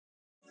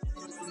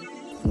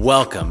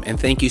Welcome, and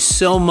thank you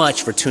so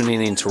much for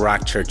tuning in to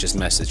Rock Church's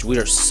message. We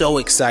are so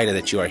excited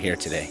that you are here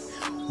today.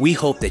 We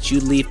hope that you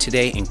leave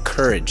today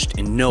encouraged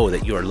and know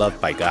that you are loved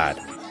by God.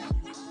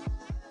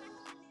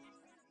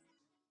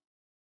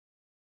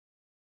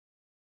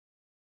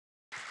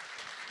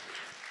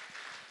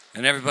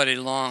 And everybody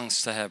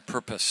longs to have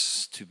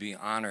purpose, to be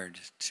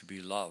honored, to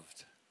be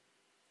loved.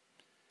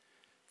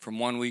 From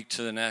one week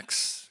to the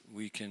next,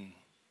 we can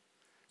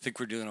think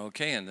we're doing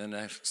okay, and the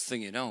next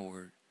thing you know,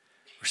 we're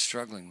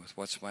struggling with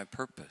what's my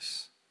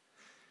purpose?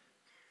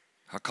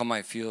 How come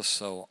I feel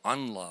so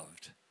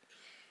unloved?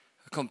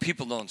 How come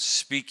people don't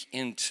speak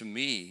into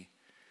me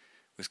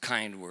with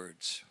kind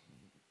words?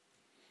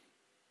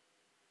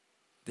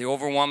 The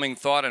overwhelming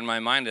thought in my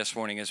mind this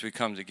morning as we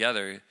come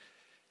together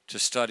to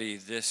study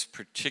this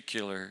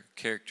particular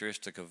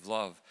characteristic of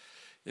love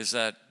is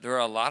that there are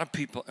a lot of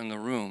people in the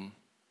room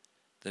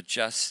that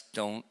just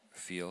don't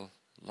feel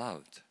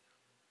loved.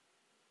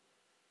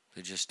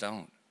 They just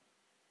don't.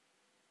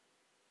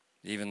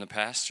 Even the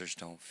pastors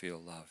don't feel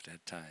loved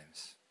at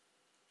times.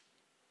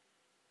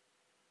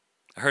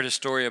 I heard a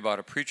story about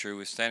a preacher who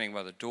was standing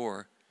by the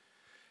door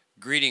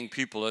greeting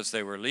people as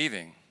they were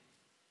leaving.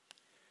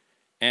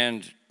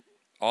 And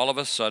all of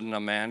a sudden,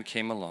 a man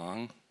came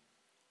along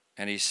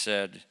and he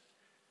said,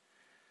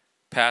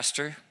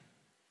 "Pastor,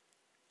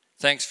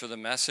 thanks for the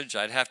message.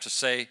 I'd have to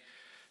say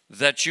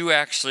that you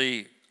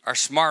actually are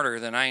smarter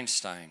than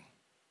Einstein."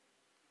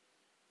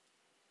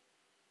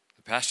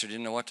 The pastor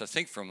didn't know what to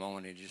think for a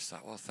moment. He just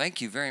thought, well, thank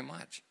you very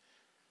much.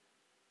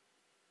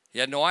 He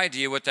had no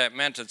idea what that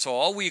meant. And so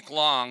all week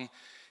long,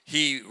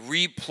 he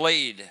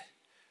replayed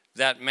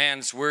that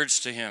man's words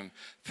to him.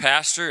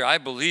 "Pastor, I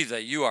believe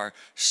that you are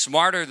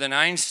smarter than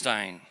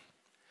Einstein."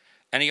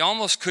 And he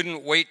almost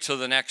couldn't wait till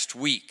the next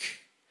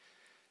week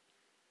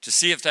to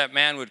see if that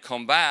man would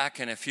come back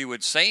and if he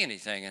would say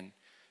anything. And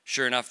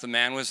sure enough, the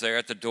man was there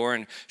at the door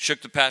and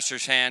shook the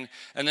pastor's hand.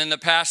 And then the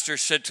pastor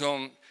said to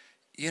him,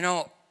 "You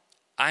know,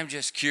 I'm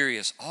just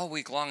curious. All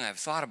week long I've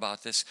thought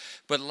about this,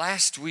 but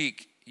last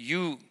week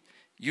you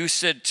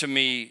said to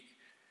me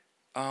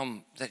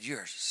that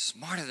you're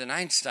smarter than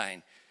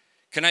Einstein.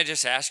 Can I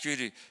just ask you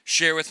to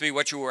share with me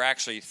what you were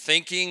actually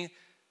thinking?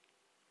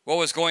 What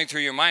was going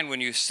through your mind when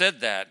you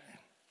said that?"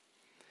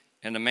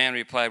 And the man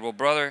replied, "Well,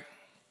 brother,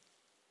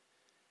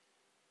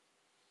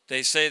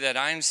 they say that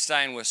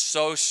Einstein was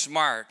so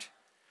smart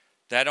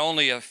that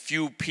only a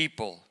few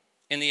people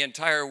in the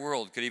entire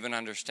world could even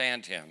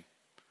understand him.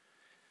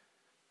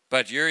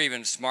 But you're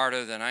even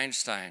smarter than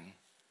Einstein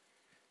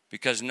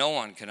because no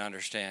one can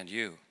understand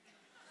you."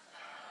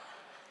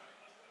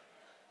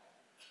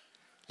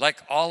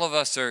 Like all of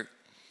us are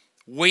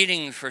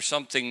waiting for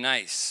something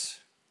nice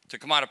to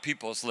come out of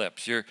people's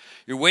lips. You're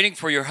waiting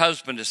for your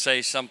husband to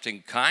say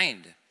something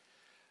kind,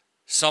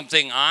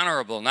 something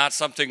honorable, not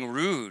something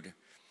rude.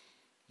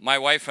 My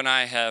wife and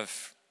I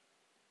have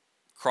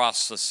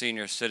crossed the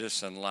senior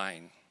citizen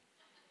line.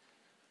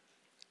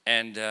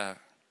 And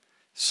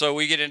so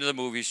we get into the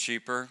movies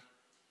cheaper.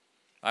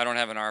 I don't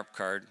have an ARP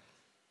card.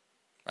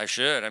 I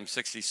should. I'm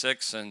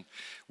 66. And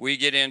we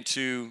get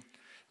into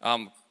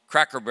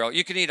Cracker Barrel.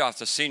 You can eat off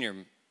the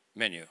senior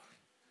menu.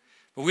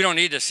 But we don't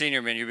need the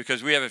senior menu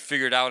because we have it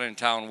figured out in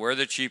town where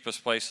the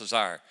cheapest places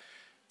are.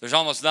 There's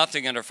almost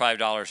nothing under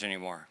 $5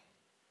 anymore.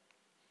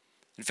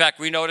 In fact,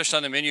 we noticed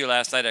on the menu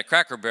last night at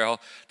Cracker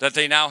Barrel that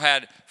they now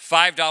had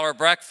 $5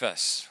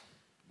 breakfasts.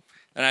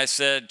 And I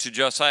said to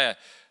Josiah,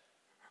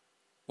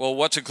 "Well,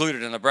 what's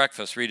included in the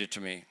breakfast? Read it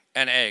to me."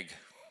 "An egg."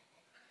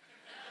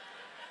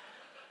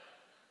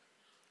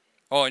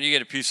 "Oh, and you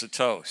get a piece of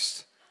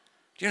toast."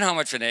 Do you know how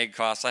much an egg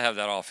costs? I have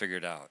that all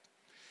figured out.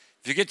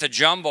 If you get the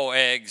jumbo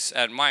eggs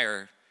at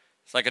Meijer,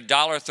 it's like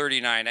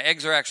 $1.39.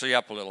 Eggs are actually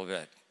up a little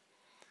bit.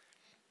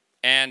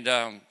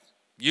 And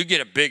you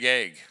get a big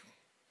egg.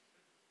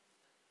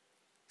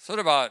 So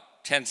they're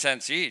about 10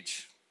 cents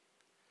each.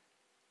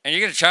 And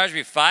you're going to charge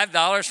me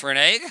 $5 for an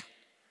egg?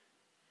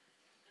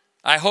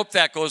 I hope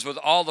that goes with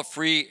all the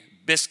free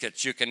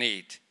biscuits you can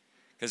eat,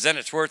 because then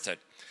it's worth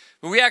it.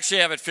 But we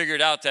actually have it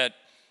figured out that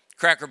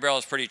Cracker Barrel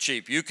is pretty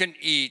cheap. You can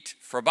eat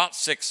for about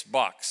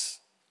 $6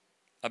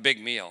 a big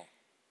meal.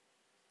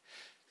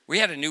 We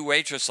had a new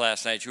waitress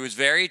last night. She was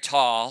very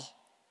tall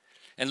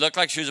and looked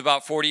like she was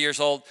about 40 years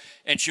old,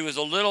 and she was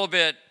a little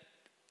bit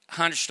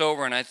hunched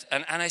over. And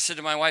I said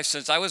to my wife,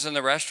 since I was in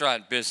the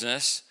restaurant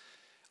business,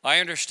 I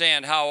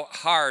understand how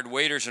hard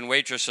waiters and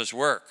waitresses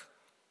work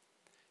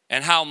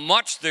and how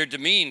much they're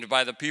demeaned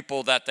by the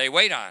people that they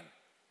wait on.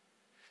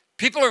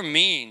 People are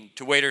mean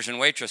to waiters and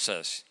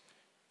waitresses.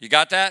 You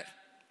got that?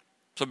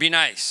 So be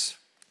nice.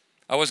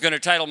 I was going to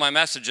title my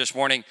message this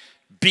morning,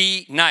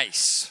 "Be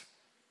Nice."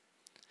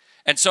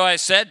 And so I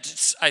said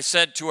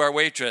to our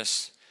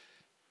waitress,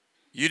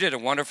 "You did a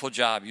wonderful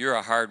job. You're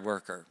a hard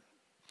worker."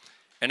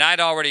 And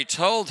I'd already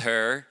told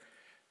her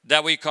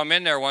that we come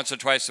in there once or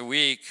twice a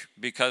week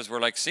because we're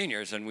like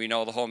seniors and we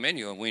know the whole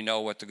menu and we know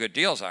what the good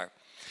deals are.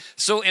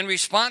 So in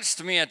response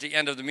to me at the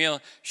end of the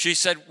meal, she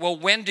said, "Well,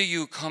 when do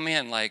you come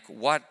in? Like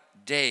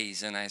what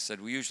days?" And I said,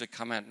 "We usually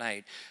come at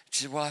night."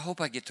 She said, "Well, I hope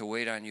I get to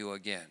wait on you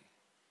again."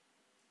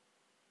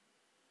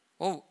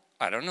 Well,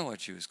 I don't know what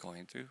she was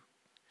going through.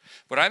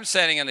 But I'm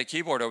standing on the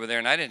keyboard over there,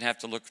 and I didn't have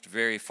to look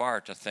very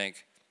far to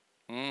think,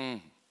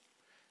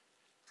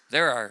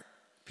 there are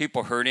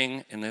people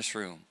hurting in this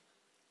room.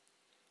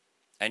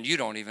 And you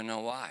don't even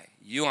know why.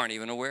 You aren't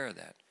even aware of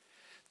that.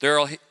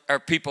 There are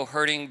people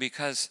hurting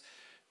because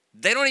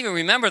they don't even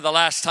remember the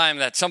last time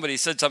that somebody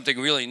said something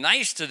really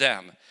nice to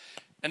them.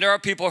 And there are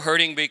people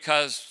hurting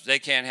because they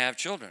can't have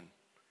children.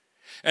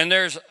 And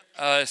there's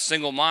a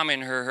single mom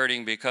in her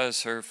hurting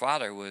because her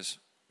father was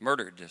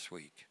murdered this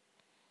week.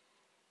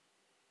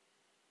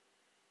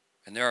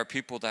 And there are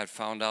people that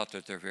found out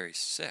that they're very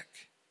sick,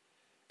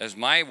 as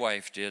my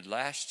wife did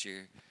last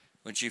year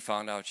when she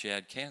found out she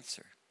had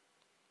cancer.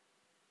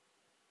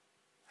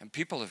 And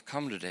people have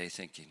come today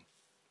thinking,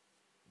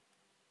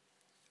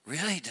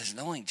 really? Does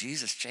knowing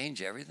Jesus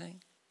change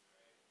everything?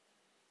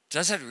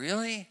 Does it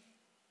really?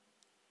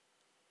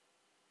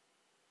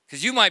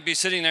 Because you might be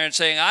sitting there and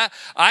saying,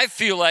 I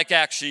feel like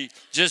actually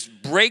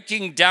just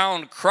breaking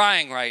down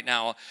crying right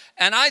now.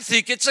 And I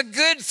think it's a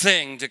good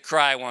thing to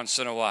cry once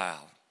in a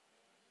while.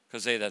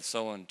 Because they that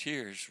sow in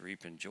tears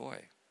reap in joy.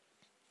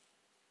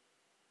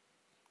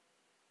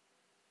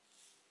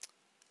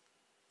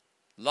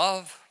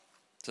 Love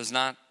does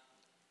not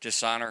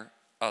dishonor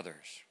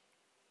others.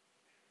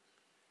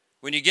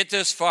 When you get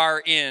this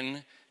far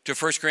in to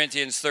 1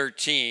 Corinthians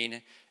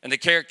 13 and the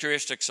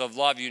characteristics of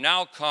love, you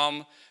now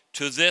come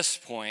to this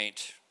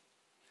point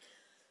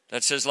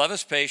that says love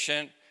is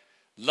patient,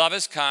 love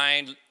is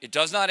kind, it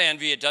does not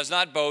envy, it does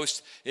not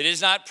boast, it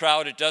is not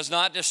proud, it does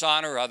not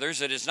dishonor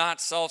others, it is not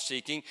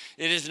self-seeking,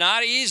 it is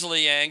not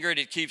easily angered,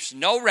 it keeps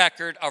no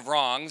record of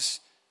wrongs.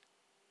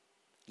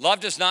 Love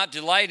does not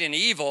delight in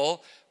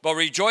evil, but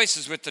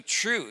rejoices with the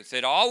truth.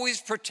 It always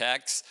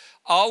protects,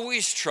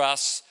 always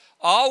trusts,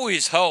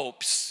 always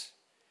hopes,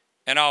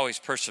 and always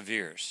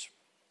perseveres.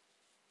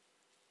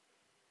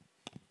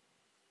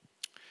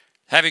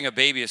 Having a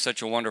baby is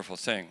such a wonderful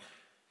thing,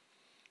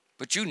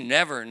 but you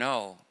never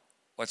know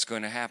what's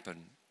going to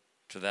happen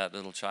to that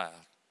little child.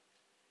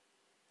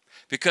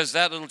 Because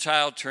that little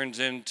child turns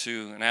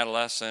into an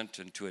adolescent,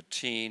 into a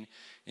teen,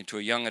 into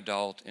a young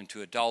adult,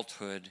 into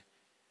adulthood,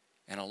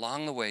 and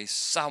along the way,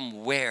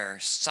 somewhere,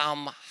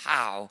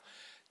 somehow,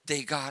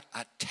 they got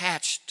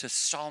attached to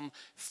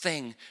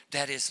something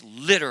that is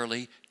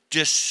literally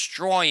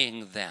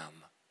destroying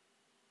them.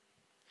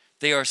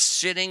 They are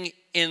sitting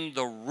in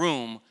the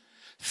room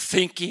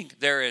thinking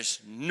there is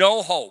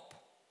no hope.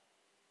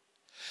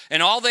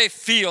 And all they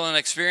feel and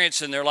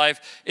experience in their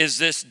life is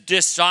this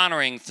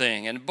dishonoring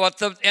thing. But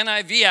the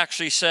NIV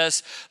actually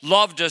says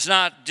love does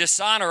not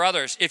dishonor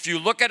others. If you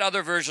look at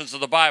other versions of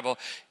the Bible,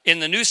 in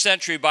the New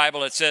Century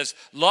Bible it says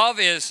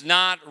love is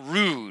not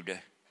rude.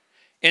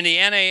 In the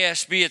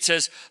NASB it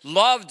says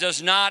love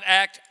does not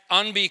act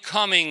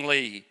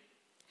unbecomingly.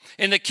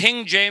 In the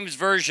King James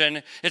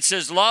Version it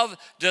says love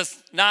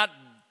does not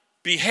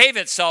behave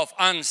itself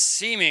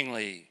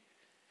unseemingly.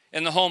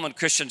 In the Holman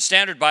Christian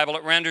Standard Bible,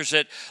 it renders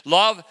it,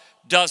 love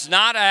does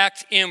not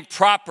act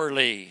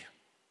improperly.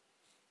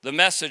 The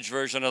Message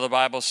version of the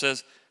Bible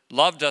says,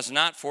 love does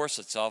not force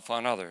itself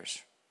on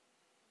others.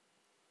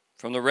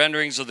 From the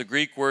renderings of the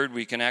Greek word,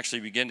 we can actually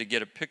begin to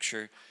get a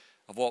picture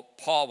of what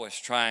Paul was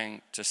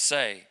trying to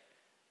say.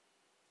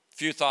 A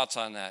few thoughts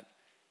on that.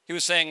 He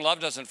was saying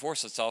love doesn't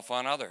force itself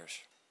on others.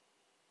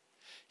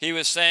 He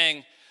was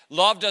saying,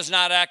 love does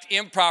not act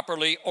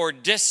improperly or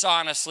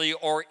dishonestly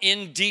or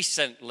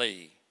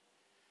indecently.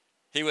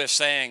 He was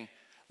saying,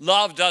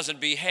 love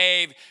doesn't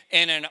behave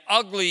in an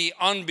ugly,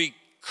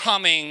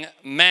 unbecoming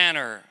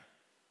manner.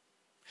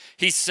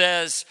 He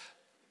says,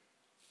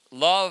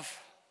 love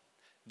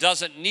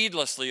doesn't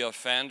needlessly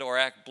offend or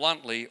act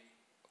bluntly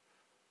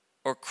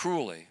or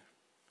cruelly.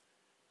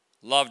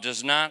 Love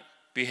does not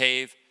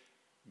behave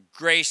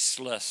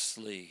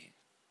gracelessly.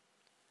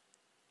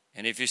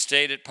 And if you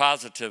state it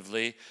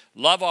positively,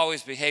 love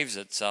always behaves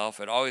itself.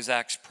 It always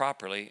acts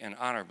properly and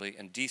honorably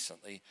and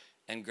decently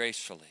and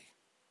gracefully.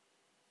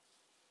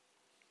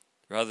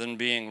 Rather than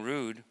being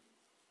rude,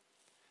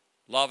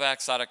 love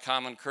acts out of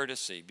common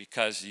courtesy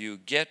because you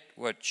get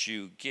what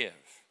you give.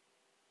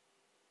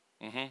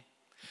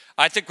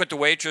 I think what the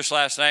waitress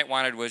last night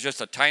wanted was just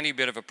a tiny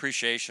bit of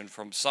appreciation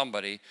from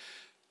somebody.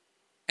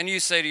 And you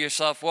say to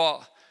yourself,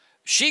 well,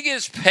 she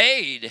gets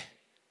paid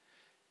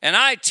and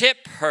I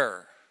tip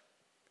her.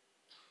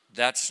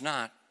 That's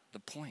not the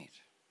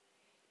point.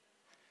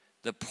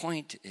 The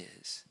point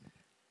is,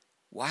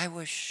 why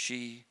was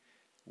she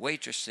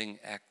waitressing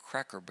at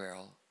Cracker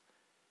Barrel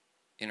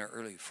in her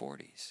early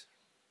 40s?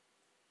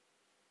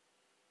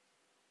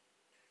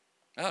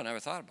 I never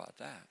thought about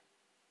that.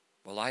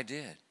 Well, I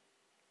did.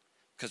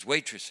 Because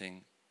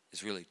waitressing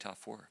is really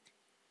tough work.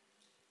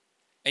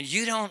 And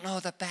you don't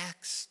know the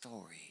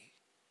backstory.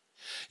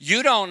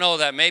 You don't know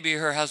that maybe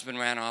her husband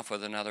ran off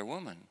with another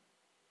woman.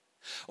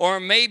 Or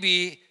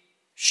maybe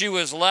she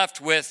was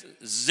left with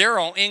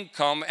zero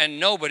income and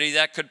nobody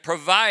that could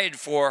provide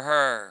for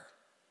her.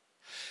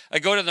 I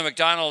go to the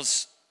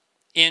McDonald's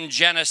in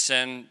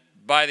Jenison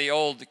by the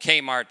old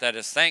Kmart that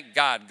is, thank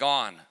God,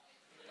 gone.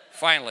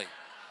 Finally.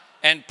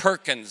 and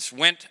Perkins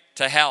went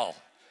to hell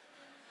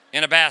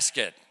in a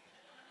basket.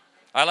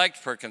 I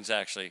liked Perkins,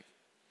 actually.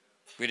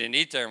 We didn't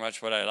eat there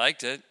much, but I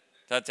liked it.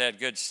 Thought they had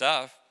good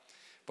stuff.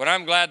 But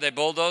I'm glad they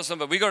bulldozed them.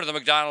 But we go to the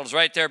McDonald's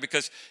right there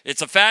because it's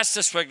the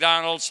fastest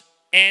McDonald's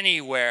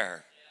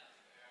anywhere.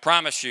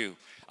 Promise you.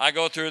 I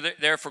go through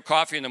there for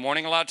coffee in the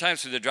morning a lot of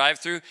times through the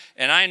drive-thru,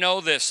 and I know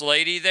this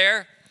lady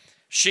there.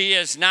 She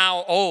is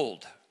now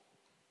old.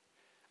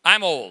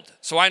 I'm old,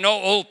 so I know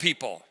old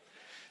people.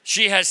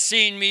 She has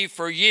seen me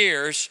for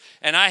years,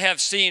 and I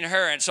have seen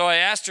her. And so I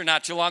asked her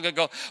not too long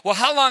ago, well,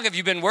 how long have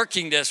you been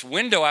working this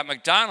window at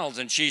McDonald's?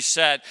 And she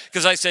said,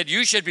 because I said,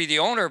 you should be the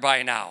owner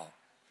by now,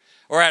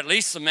 or at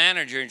least the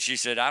manager. And she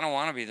said, I don't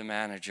want to be the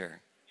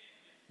manager.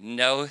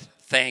 No,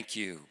 thank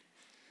you.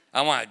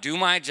 I want to do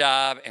my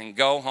job and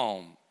go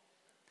home.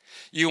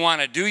 You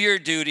want to do your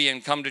duty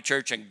and come to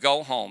church and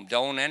go home.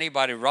 Don't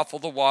anybody ruffle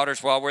the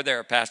waters while we're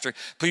there, Pastor.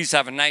 Please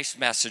have a nice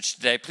message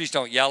today. Please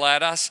don't yell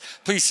at us.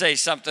 Please say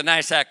something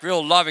nice, act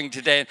real loving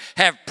today, and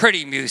have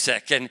pretty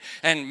music. And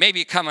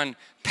maybe come and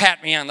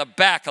pat me on the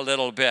back a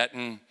little bit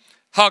and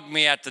hug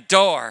me at the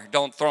door.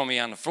 Don't throw me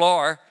on the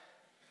floor,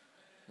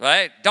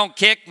 right? Don't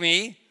kick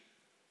me.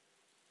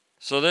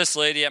 So this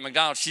lady at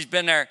McDonald's, she's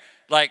been there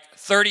like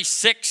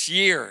 36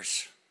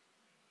 years.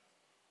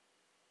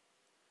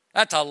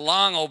 That's a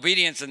long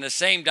obedience in the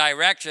same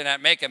direction at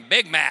making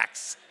Big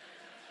Macs.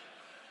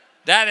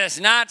 That is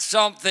not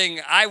something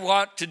I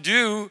want to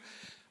do,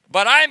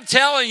 but I'm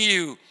telling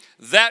you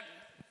that,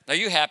 are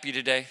you happy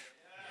today?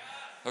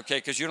 Okay,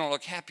 because you don't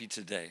look happy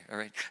today, all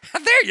right?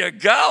 There you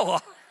go.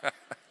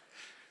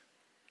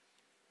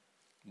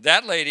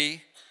 That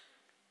lady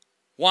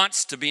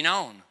wants to be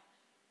known.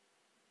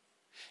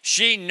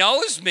 She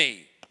knows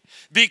me.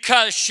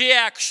 Because she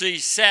actually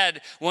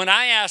said, when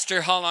I asked her,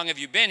 how long have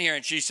you been here?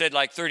 And she said,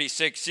 like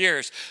 36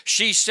 years.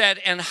 She said,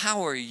 and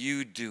how are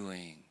you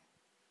doing?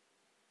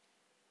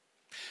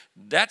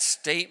 That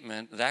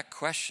statement, that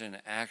question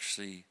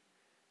actually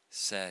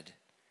said,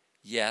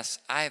 yes,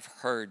 I've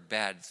heard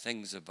bad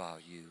things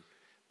about you,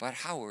 but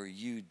how are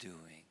you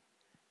doing?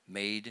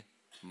 Made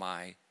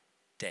my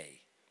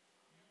day.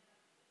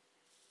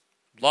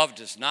 Love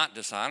does not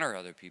dishonor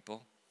other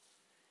people.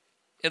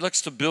 It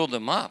looks to build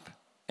them up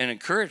and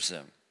encourage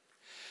them.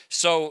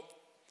 So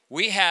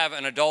we have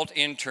an adult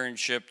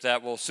internship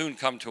that will soon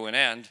come to an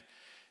end,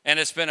 and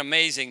it's been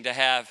amazing to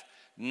have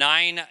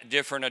 9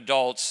 different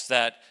adults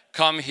that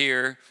come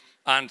here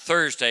on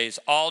Thursdays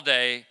all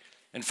day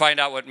and find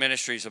out what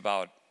ministry is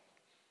about.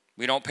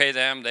 We don't pay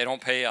them, they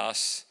don't pay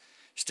us.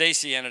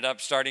 Stacy ended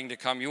up starting to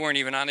come. You weren't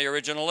even on the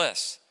original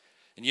list.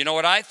 And you know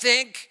what I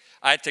think?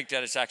 I think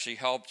that it's actually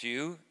helped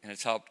you, and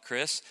it's helped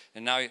Chris,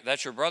 and now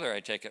that's your brother, I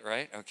take it,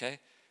 right? Okay.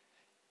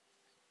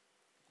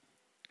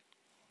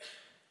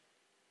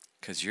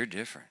 Because you're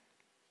different.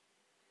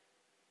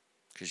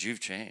 Because you've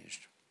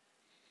changed.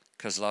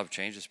 Because love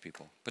changes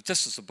people. But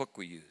this is the book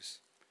we use.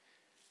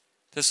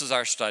 This is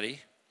our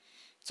study.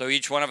 So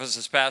each one of us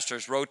as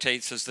pastors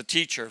rotates as the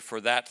teacher for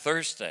that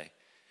Thursday.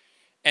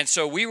 And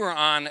so we were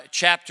on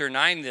chapter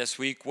 9 this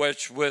week,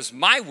 which was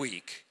my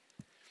week.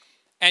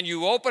 And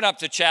you open up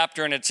the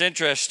chapter, and it's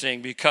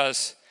interesting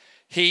because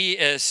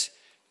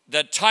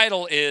the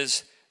title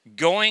is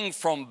Going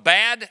from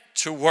Bad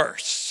to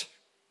Worse.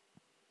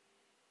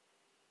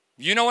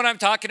 You know what I'm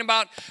talking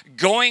about?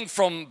 Going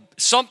from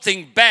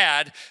something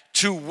bad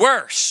to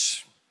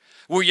worse.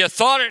 Where you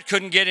thought it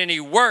couldn't get any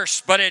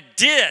worse, but it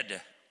did.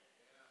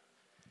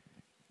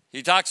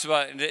 He talks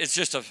about, it's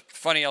just a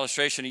funny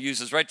illustration he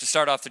uses right to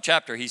start off the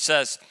chapter. He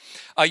says,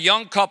 a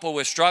young couple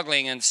was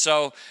struggling, and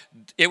so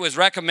it was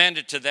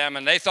recommended to them,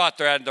 and they thought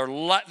they had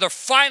their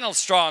final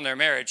straw in their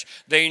marriage.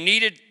 They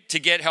needed to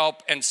get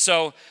help, and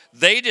so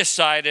they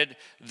decided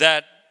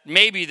that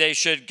maybe they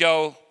should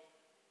go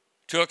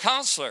to a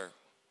counselor.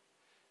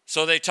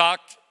 So they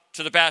talked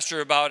to the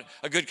pastor about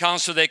a good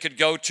counselor they could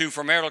go to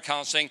for marital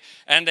counseling,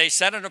 and they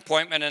set an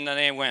appointment, and then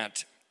they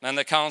went. And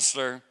the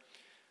counselor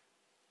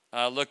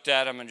looked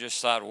at him and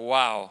just thought,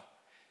 wow,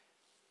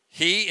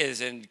 he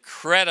is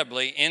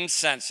incredibly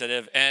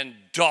insensitive and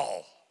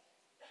dull.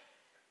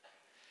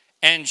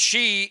 And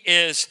she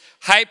is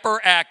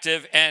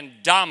hyperactive and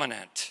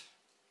dominant.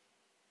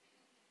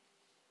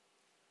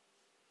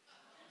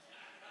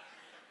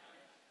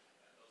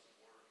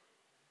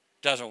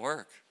 Doesn't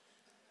work.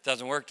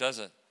 Doesn't work, does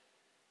it?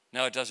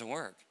 No, it doesn't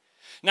work.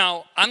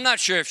 Now, I'm not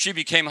sure if she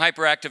became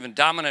hyperactive and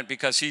dominant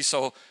because he's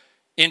so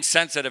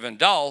insensitive and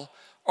dull,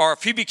 or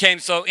if he became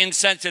so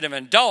insensitive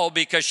and dull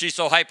because she's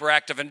so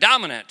hyperactive and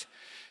dominant.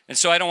 And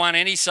so I don't want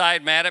any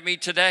side mad at me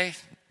today.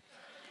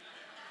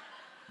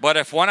 But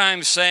if what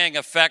I'm saying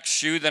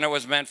affects you, then it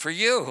was meant for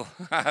you.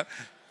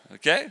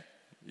 Okay?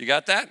 You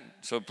got that?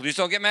 So please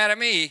don't get mad at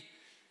me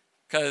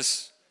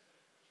because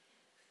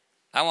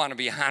I want to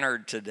be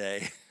honored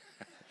today.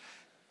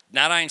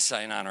 Not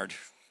Einstein honored,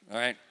 all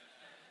right?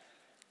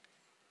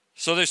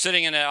 So they're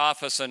sitting in the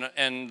office,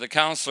 and the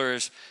counselor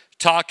is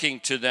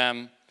talking to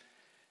them,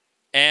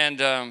 and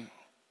the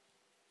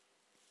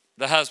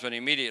husband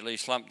immediately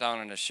slumped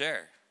down in his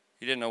chair.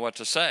 He didn't know what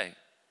to say.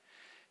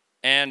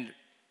 And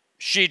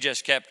she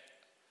just kept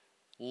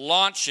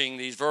launching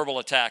these verbal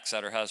attacks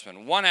at her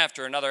husband, one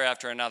after another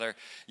after another.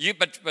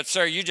 But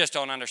sir, you just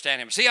don't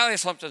understand him. See how he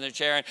slumped in the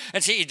chair?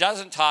 And see, he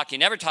doesn't talk. He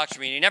never talks to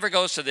me. And he never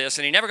goes to this.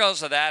 And he never goes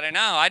to that. And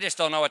now I just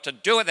don't know what to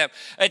do with him.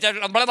 And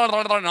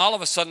all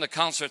of a sudden, the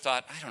counselor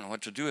thought, I don't know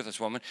what to do with this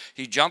woman.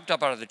 He jumped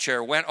up out of the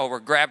chair, went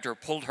over, grabbed her,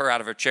 pulled her out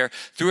of her chair,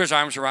 threw his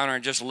arms around her,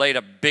 and just laid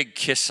a big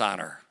kiss on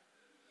her.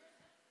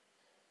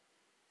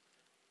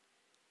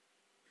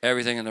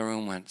 Everything in the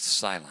room went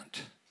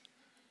silent.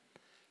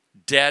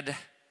 Dead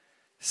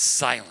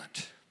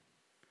silent.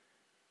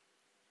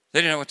 They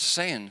didn't know what to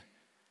say. And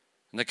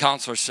the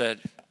counselor said,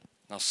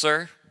 now,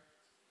 sir,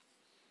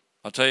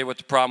 I'll tell you what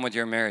the problem with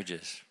your marriage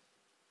is.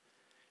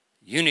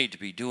 You need to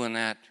be doing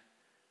that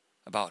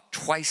about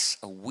twice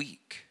a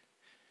week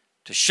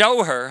to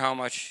show her how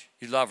much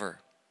you love her.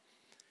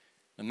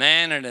 The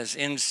man, in his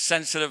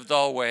insensitive,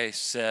 dull way,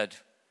 said,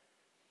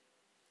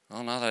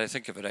 well, now that I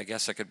think of it, I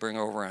guess I could bring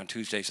her over on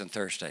Tuesdays and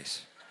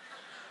Thursdays.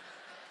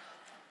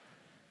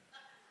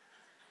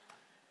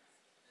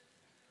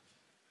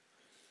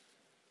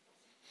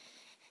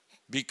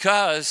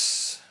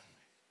 Because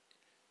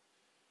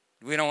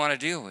we don't want to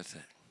deal with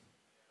it.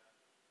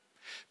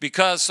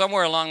 Because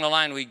somewhere along the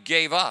line we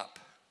gave up.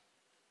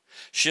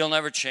 She'll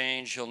never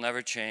change. He'll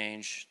never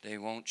change. They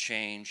won't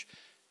change.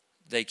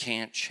 They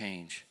can't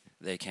change.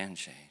 They can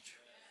change.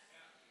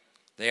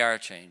 They are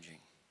changing.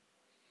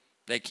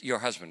 Your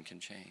husband can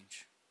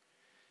change.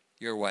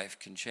 Your wife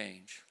can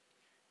change.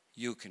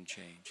 You can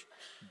change.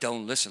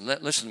 Don't listen.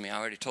 Listen to me. I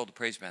already told the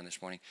praise band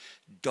this morning.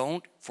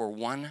 Don't for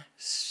 1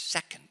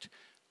 second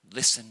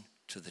listen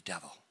to the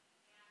devil.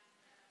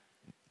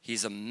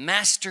 He's a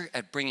master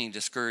at bringing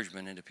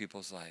discouragement into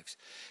people's lives.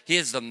 He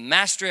is the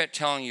master at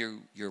telling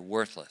you you're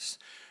worthless,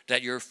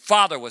 that your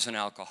father was an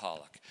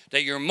alcoholic,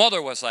 that your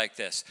mother was like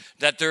this,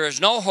 that there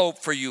is no hope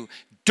for you.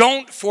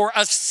 Don't for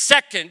a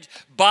second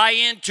buy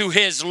into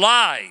his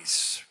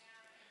lies.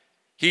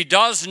 He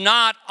does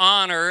not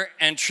honor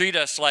and treat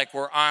us like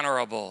we're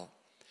honorable.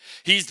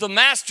 He's the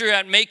master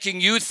at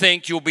making you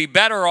think you'll be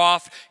better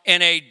off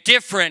in a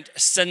different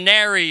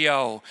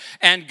scenario.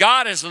 And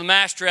God is the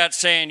master at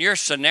saying your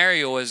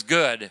scenario is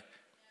good.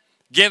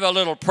 Give a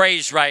little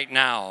praise right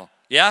now.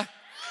 Yeah?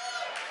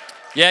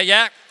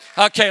 Yeah?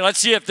 Okay, let's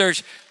see if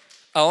there's,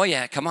 oh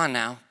yeah, come on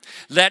now.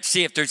 Let's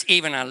see if there's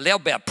even a little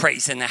bit of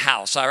praise in the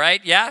house, all right?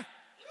 Yeah?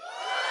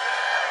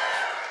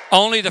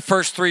 Only the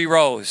first 3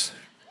 rows.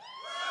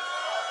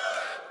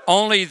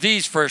 Only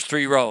these first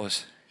 3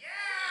 rows.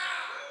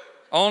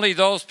 Only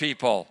those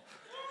people.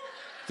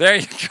 There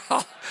you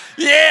go.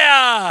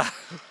 Yeah.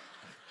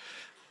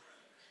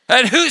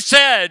 And who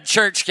said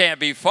church can't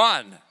be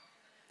fun?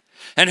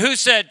 And who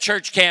said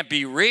church can't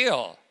be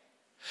real?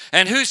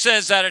 And who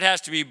says that it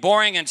has to be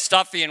boring and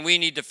stuffy and we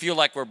need to feel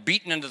like we're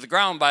beaten into the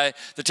ground by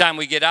the time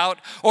we get out?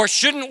 Or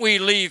shouldn't we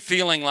leave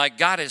feeling like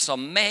God is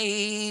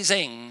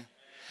amazing?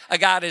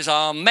 God is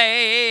amazing.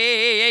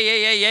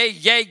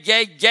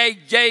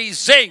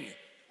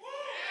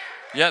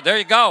 Yeah, there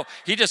you go.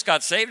 He just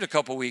got saved a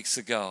couple weeks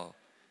ago.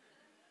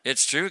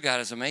 It's true, God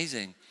is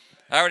amazing.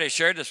 I already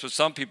shared this with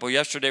some people.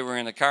 Yesterday we were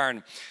in the car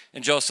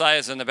and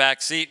Josiah's in the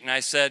back seat. And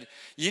I said,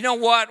 you know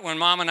what? When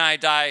Mom and I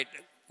died,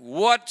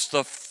 what's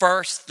the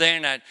first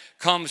thing that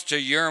comes to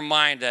your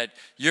mind that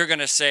you're going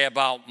to say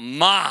about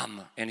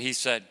Mom? And he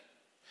said,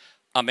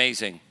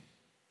 amazing.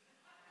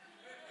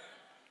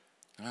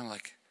 And I'm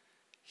like,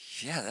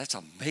 yeah, that's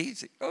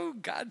amazing. Oh,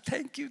 God,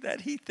 thank you that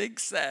he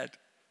thinks that.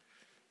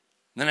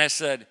 And then I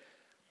said,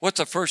 what's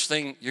the first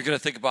thing you're going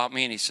to think about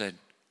me? And he said,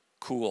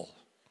 cool.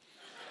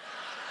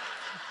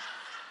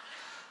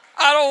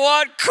 I don't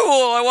want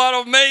cool. I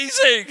want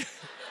amazing.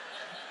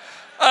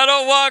 I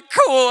don't want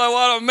cool. I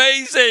want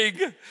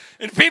amazing.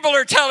 And people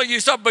are telling you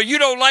something, but you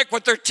don't like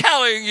what they're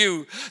telling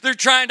you. They're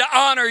trying to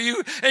honor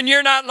you, and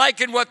you're not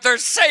liking what they're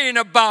saying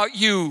about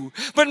you.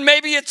 But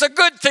maybe it's a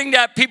good thing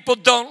that people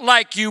don't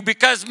like you,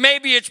 because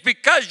maybe it's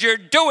because you're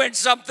doing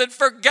something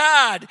for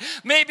God.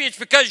 Maybe it's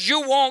because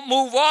you won't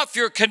move off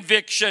your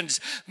convictions.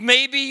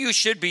 Maybe you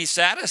should be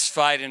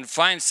satisfied and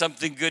find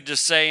something good to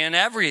say in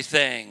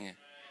everything.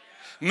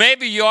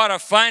 Maybe you ought to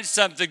find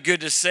something good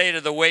to say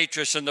to the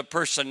waitress and the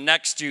person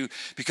next to you,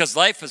 because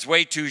life is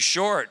way too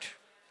short,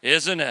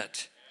 isn't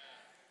it?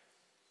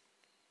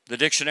 The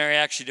dictionary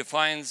actually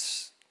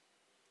defines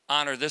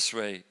honor this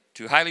way: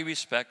 to highly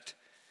respect,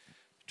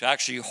 to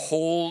actually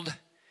hold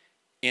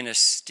in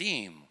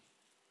esteem.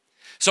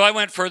 So I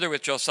went further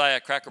with Josiah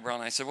Cracker Barrel,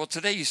 and I said, well,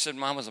 today you said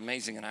Mom was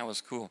amazing and I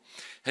was cool.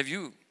 Have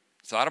you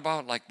thought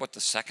about like what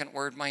the second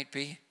word might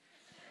be?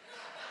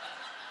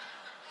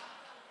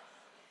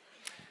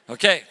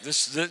 Okay,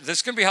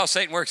 this can be how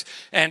Satan works.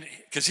 And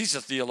because he's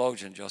a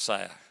theologian,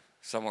 Josiah,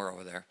 somewhere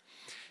over there.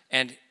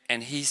 And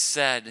he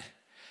said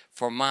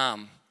for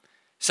Mom,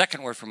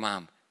 second word for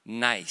Mom,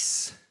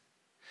 nice.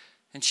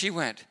 And she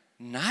went,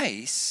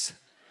 nice?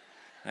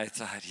 I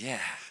thought, yeah,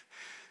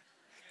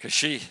 because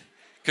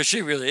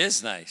she really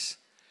is nice.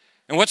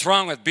 And what's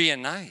wrong with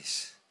being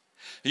nice?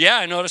 Yeah,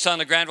 I noticed on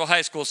the Granville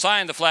High School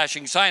sign, the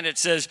flashing sign, it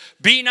says,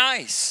 be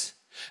nice.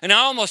 And I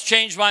almost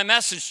changed my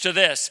message to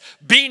this: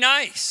 be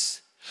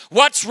nice.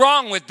 What's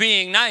wrong with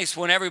being nice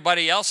when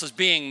everybody else is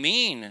being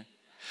mean?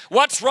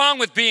 What's wrong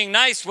with being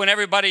nice when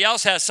everybody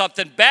else has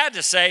something bad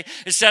to say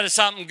instead of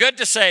something good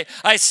to say?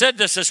 I said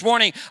this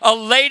morning. A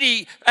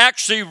lady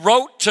actually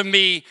wrote to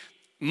me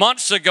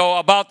months ago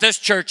about this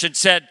church and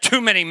said,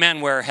 too many men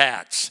wear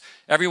hats.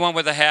 Everyone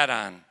with a hat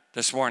on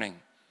this morning.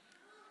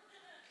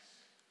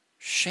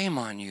 Shame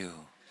on you.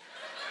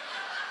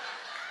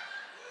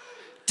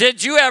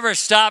 Did you ever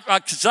stop?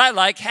 Because I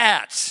like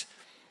hats.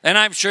 And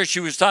I'm sure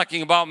she was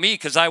talking about me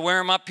because I wear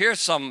them up here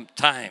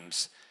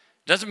sometimes.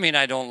 Doesn't mean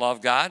I don't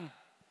love God.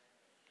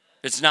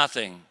 It's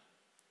nothing.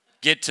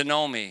 Get to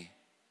know me.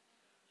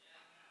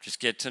 Just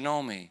get to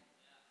know me.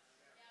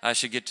 I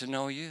should get to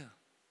know you.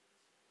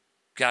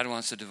 God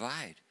wants to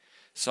divide.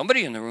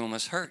 Somebody in the room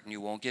is hurt and you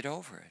won't get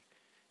over it.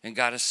 And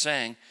God is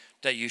saying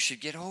that you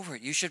should get over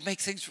it. You should make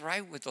things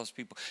right with those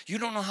people. You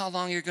don't know how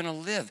long you're going to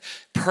live.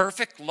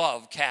 Perfect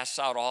love casts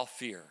out all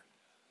fear.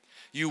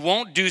 You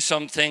won't do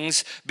some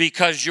things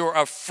because you're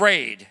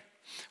afraid.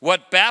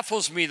 What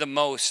baffles me the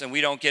most, and we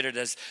don't get it,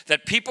 is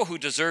that people who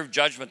deserve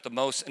judgment the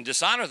most and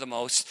dishonor the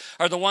most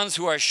are the ones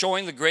who are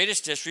showing the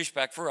greatest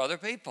disrespect for other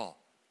people.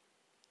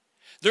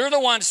 They're the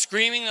ones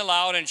screaming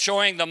aloud and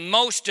showing the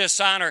most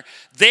dishonor.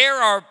 There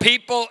are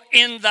people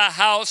in the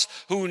house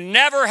who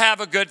never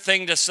have a good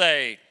thing to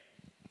say.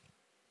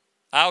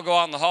 I'll go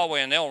out in the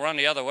hallway and they'll run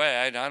the other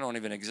way. I don't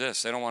even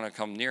exist. They don't want to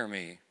come near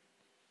me.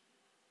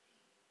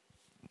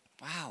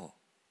 Wow.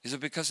 Is it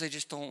because they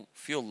just don't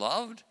feel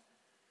loved?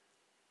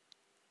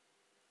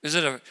 Is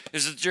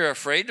it you're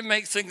afraid to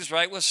make things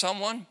right with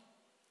someone?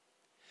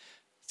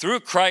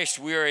 Through Christ,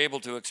 we are able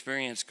to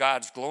experience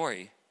God's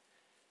glory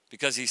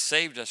because he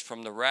saved us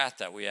from the wrath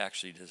that we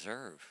actually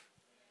deserve,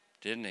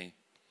 didn't he?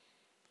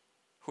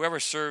 Whoever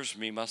serves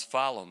me must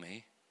follow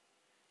me,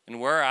 and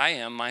where I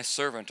am, my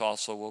servant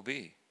also will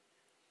be.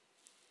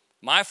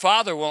 My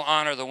Father will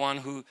honor the one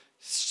who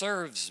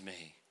serves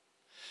me.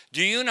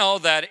 Do you know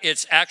that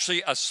it's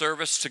actually a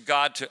service to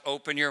God to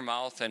open your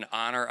mouth and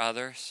honor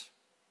others?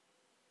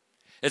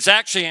 It's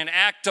actually an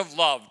act of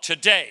love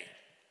today.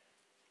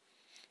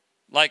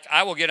 Like,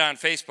 I will get on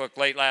Facebook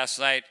late last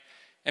night,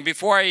 and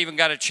before I even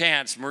got a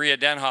chance, Maria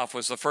Denhoff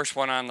was the first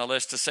one on the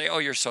list to say, oh,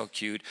 you're so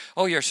cute.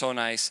 Oh, you're so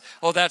nice.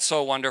 Oh, that's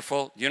so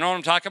wonderful. You know what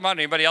I'm talking about?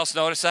 Anybody else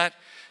notice that?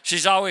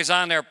 She's always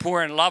on there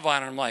pouring love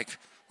on her. I'm like,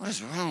 what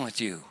is wrong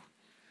with you?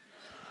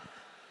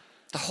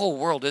 The whole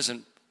world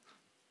isn't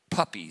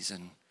puppies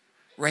and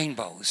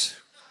rainbows.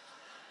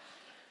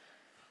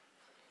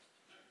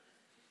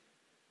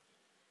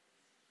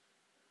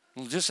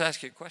 Well, just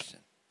ask you a question.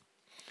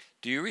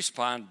 Do you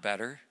respond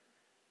better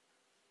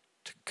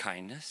to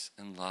kindness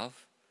and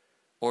love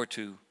or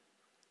to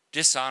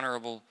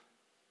dishonorable,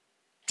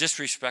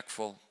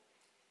 disrespectful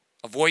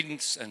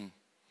avoidance and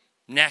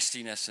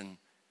nastiness and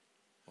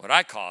what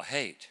I call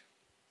hate?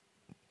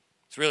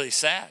 It's really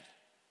sad.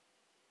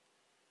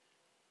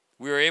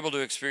 We are able to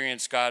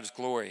experience God's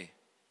glory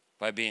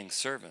by being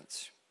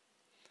servants.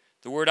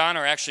 The word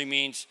honor actually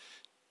means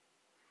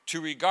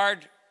to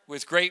regard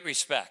with great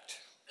respect.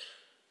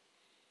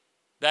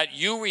 That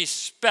you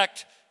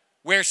respect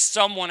where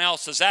someone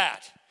else is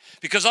at.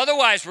 Because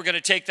otherwise we're going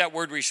to take that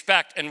word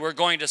respect and we're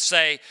going to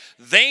say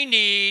they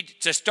need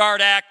to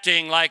start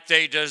acting like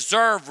they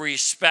deserve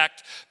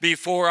respect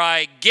before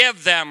I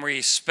give them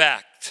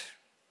respect.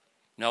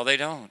 No, they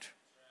don't.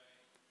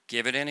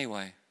 Give it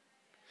anyway.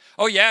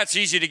 Oh yeah, it's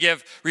easy to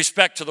give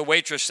respect to the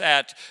waitress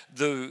at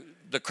the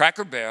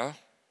Cracker Barrel.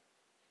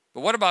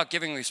 But what about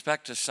giving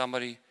respect to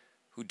somebody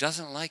who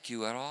doesn't like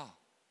you at all?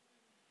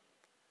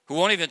 Who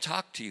won't even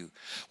talk to you?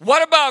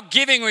 What about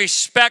giving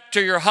respect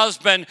to your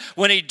husband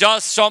when he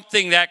does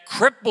something that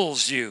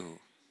cripples you?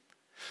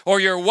 Or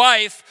your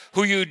wife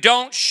who you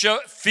don't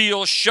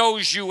feel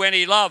shows you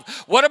any love?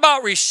 What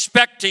about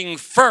respecting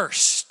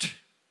first?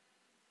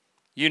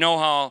 You know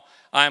how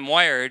I'm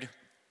wired.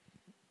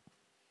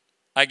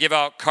 I give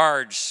out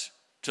cards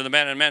to the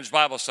men and men's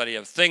Bible study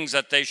of things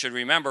that they should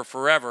remember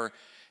forever.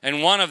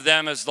 And one of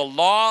them is the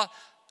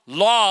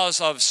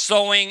laws of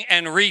sowing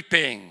and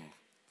reaping,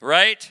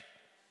 right?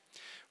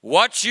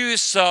 What you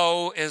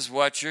sow is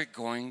what you're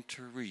going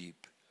to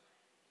reap.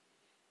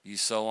 You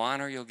sow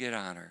honor, you'll get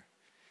honor.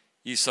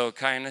 You sow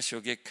kindness, you'll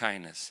get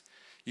kindness.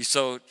 You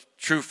sow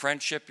true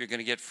friendship, you're going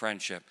to get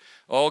friendship.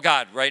 Oh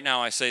God, right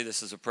now I say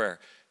this as a prayer.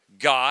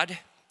 God,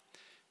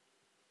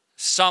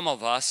 some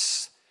of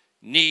us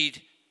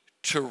need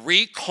to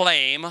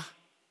reclaim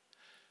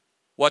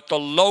what the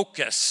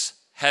locusts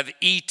have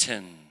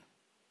eaten.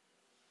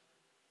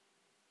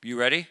 You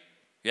ready?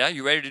 Yeah,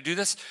 you ready to do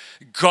this?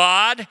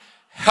 God,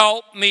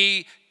 help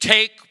me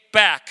take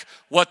back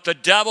what the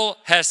devil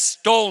has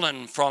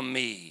stolen from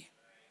me.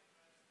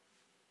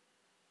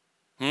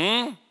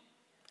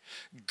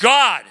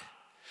 God,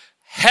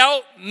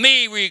 help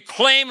me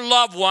reclaim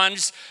loved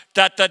ones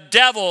that the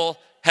devil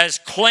has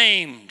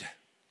claimed.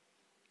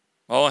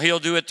 Oh, he'll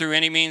do it through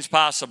any means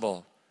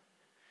possible.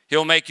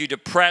 He'll make you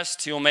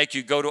depressed. He'll make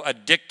you go to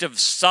addictive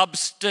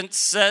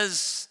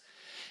substances.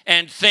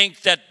 and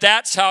think that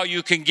that's how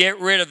you can get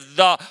rid of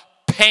the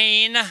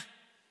pain.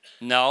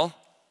 No.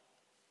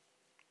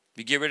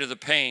 You get rid of the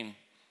pain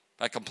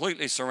by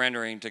completely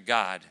surrendering to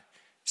God.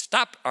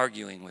 Stop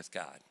arguing with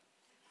God.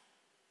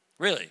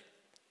 Really.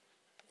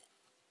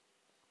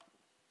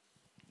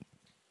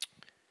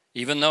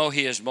 Even though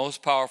he is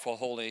most powerful,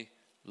 holy,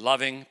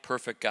 loving,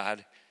 perfect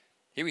God,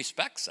 he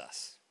respects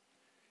us.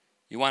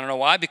 You want to know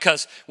why?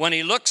 Because when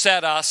he looks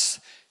at us,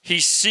 he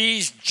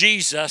sees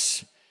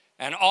Jesus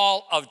and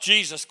all of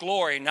Jesus'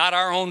 glory, not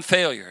our own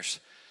failures.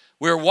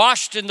 We're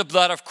washed in the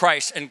blood of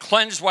Christ and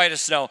cleansed white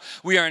as snow.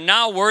 We are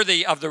now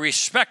worthy of the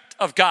respect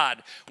of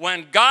God.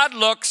 When God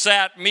looks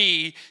at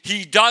me,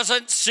 he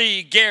doesn't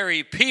see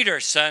Gary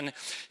Peterson.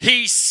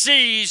 He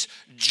sees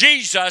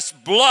Jesus'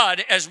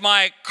 blood as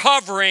my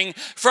covering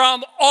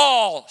from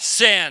all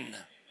sin.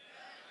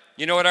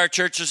 You know what our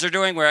churches are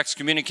doing? We're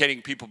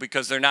excommunicating people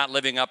because they're not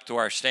living up to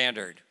our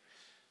standard.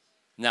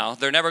 No,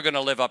 they're never going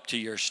to live up to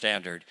your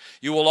standard.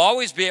 You will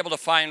always be able to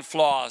find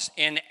flaws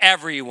in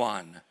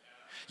everyone.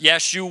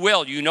 Yes, you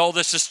will. You know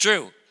this is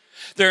true.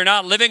 They're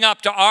not living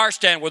up to our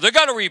standard. Well, they're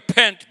going to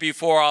repent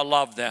before I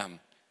love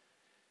them.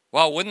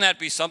 Well, wouldn't that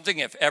be something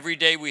if every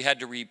day we had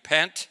to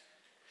repent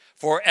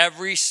for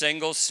every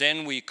single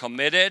sin we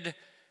committed?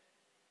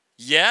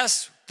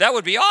 Yes, that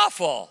would be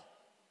awful.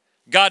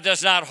 God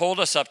does not hold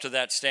us up to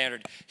that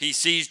standard. He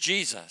sees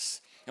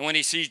Jesus. And when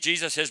he sees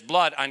Jesus, his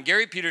blood, on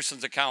Gary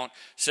Peterson's account,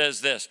 says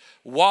this: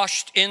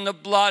 washed in the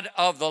blood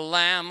of the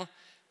Lamb.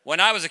 When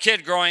I was a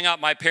kid growing up,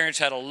 my parents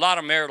had a lot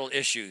of marital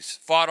issues,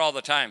 fought all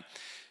the time.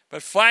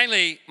 But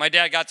finally, my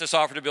dad got this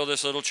offer to build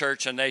this little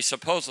church, and they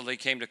supposedly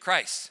came to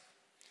Christ.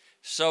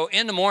 So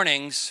in the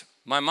mornings,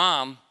 my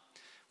mom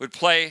would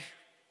play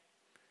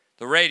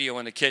the radio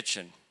in the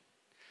kitchen.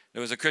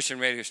 There was a Christian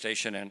radio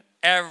station, and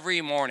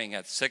every morning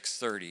at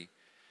 6:30,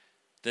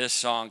 this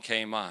song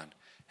came on.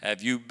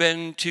 Have you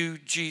been to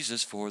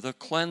Jesus for the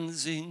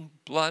cleansing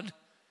blood?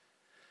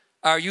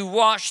 Are you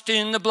washed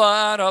in the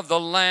blood of the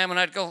Lamb? And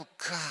I'd go,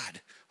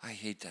 God, I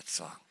hate that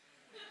song.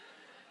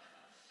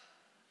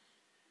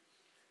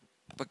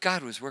 But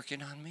God was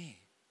working on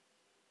me.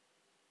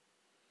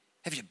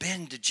 Have you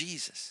been to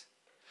Jesus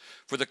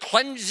for the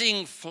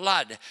cleansing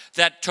flood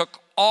that took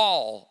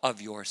all of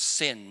your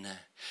sin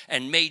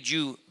and made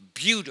you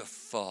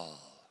beautiful?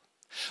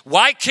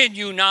 Why can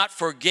you not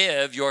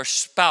forgive your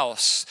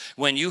spouse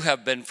when you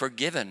have been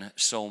forgiven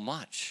so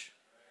much?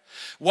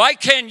 Why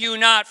can you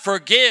not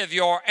forgive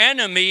your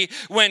enemy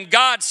when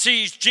God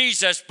sees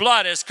Jesus'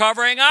 blood as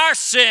covering our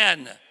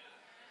sin?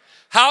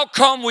 How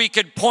come we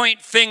could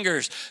point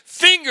fingers?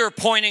 Finger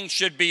pointing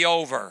should be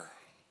over.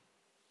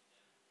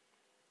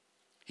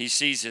 He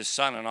sees his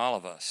son in all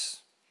of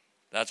us.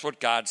 That's what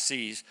God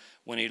sees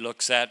when he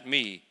looks at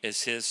me,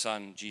 as his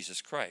son,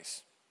 Jesus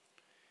Christ.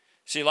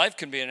 See, life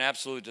can be an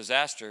absolute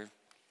disaster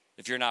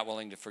if you're not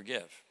willing to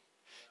forgive.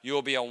 You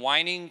will be a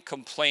whining,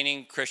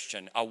 complaining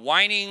Christian, a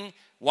whining,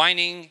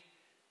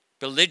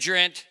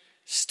 belligerent,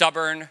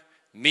 stubborn,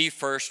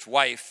 me-first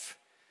wife.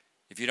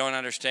 If you don't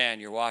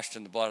understand, you're washed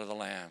in the blood of the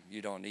Lamb.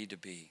 You don't need to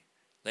be.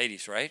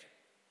 Ladies, right?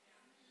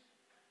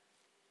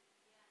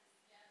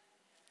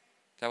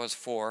 That was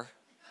 4.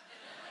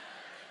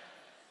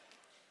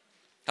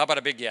 How about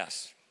a big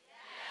yes?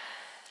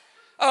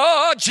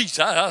 Oh,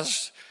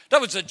 Jesus. That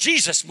was a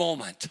Jesus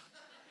moment.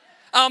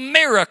 A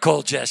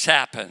miracle just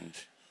happened.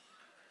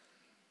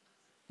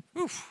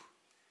 Oof.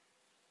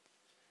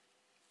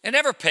 It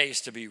never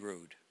pays to be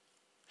rude.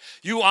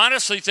 You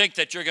honestly think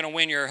that you're going to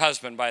win your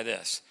husband by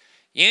this.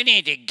 You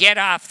need to get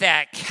off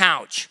that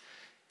couch.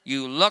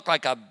 You look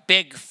like a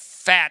big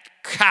fat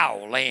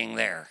cow laying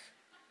there.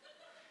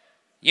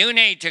 You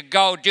need to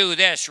go do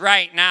this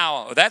right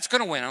now. Oh, that's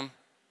going to win him.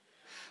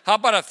 How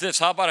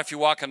about if you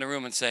walk in the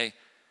room and say,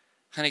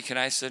 honey, can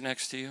I sit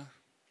next to you?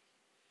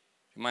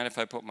 You mind if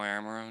I put my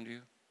arm around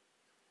you?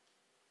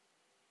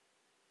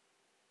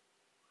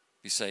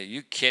 You say,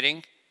 you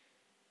kidding?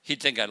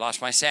 He'd think I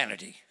lost my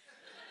sanity.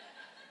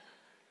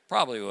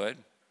 Probably would.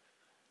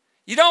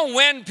 You don't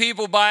win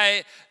people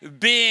by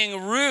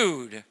being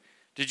rude.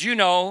 Did you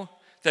know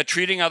that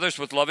treating others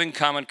with loving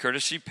common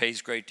courtesy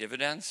pays great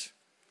dividends?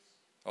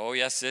 Oh,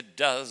 yes, it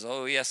does.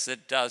 Oh, yes,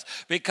 it does.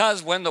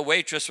 Because when the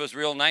waitress was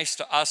real nice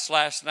to us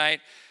last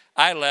night,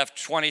 I left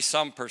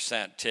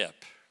 20-some%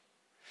 tip.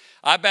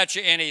 I bet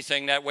you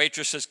anything that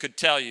waitresses could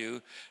tell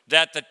you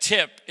that the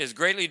tip is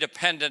greatly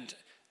dependent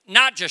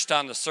not just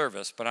on the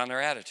service, but on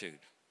their attitude.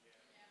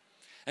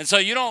 And so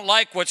you don't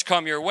like what's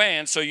come your way,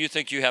 and so you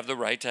think you have the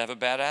right to have a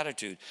bad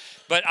attitude.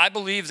 But I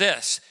believe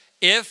this.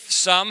 If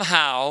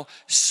somehow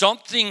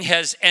something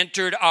has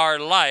entered our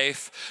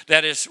life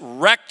that has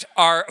wrecked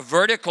our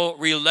vertical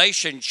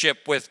relationship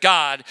with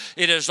God,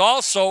 it is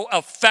also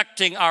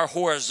affecting our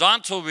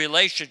horizontal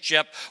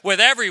relationship with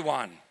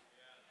everyone.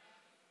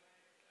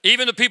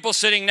 Even the people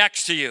sitting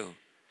next to you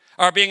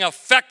are being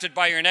affected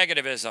by your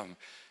negativism.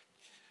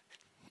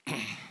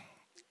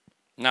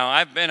 Now,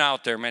 I've been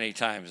out there many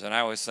times, and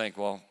I always think,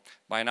 well,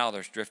 by now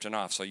they're drifting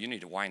off, so you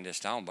need to wind this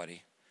down,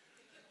 buddy.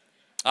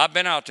 I've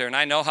been out there, and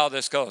I know how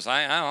this goes.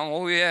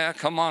 Oh, yeah,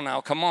 come on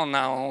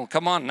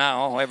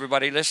now.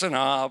 Everybody listen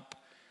up.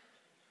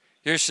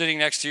 You're sitting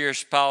next to your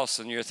spouse,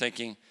 and you're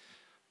thinking,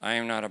 I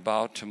am not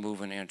about to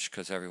move an inch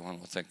because everyone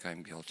will think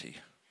I'm guilty.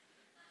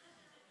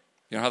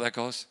 You know how that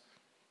goes?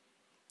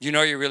 You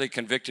know you're really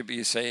convicted, but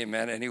you say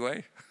amen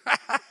anyway?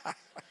 That's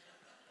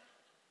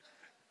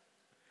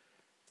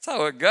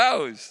how it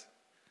goes.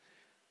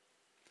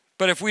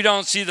 But if we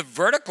don't see the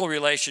vertical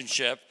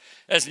relationship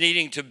as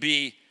needing to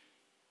be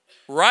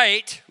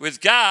right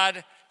with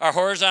God, our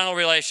horizontal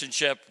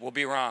relationship will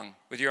be wrong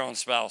with your own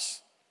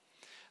spouse.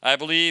 I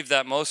believe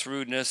that most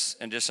rudeness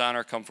and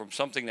dishonor come from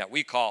something that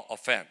we call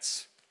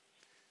offense.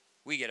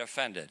 We get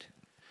offended.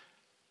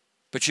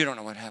 But you don't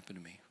know what happened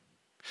to me.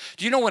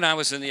 Do you know when I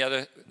was in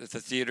the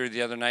theater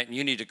the other night, and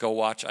you need to go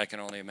watch, I can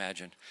only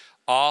imagine.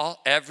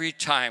 Every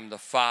time the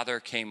father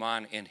came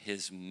on in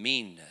his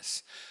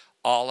meanness,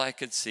 all I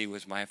could see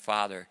was my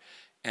father,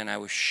 and I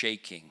was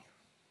shaking.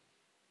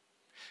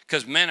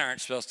 Because men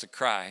aren't supposed to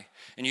cry,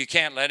 and you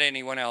can't let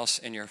anyone else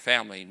in your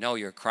family know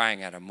you're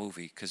crying at a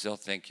movie because they'll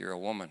think you're a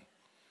woman.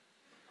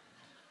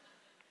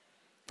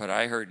 But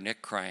I heard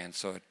Nick crying,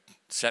 so it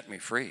set me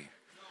free.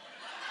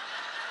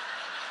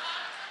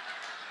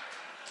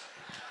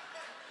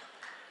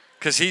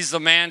 Because he's the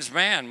man's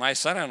man. My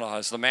son-in-law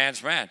is the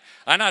man's man.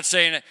 I'm not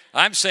saying it,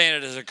 I'm saying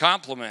it as a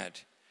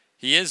compliment.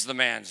 He is the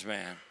man's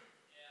man.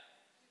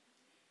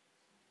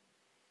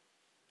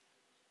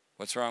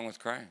 What's wrong with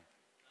crying?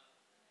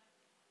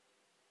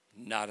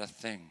 Not a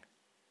thing.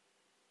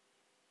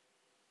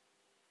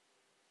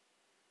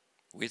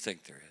 We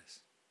think there is.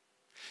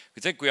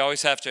 We think we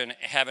always have to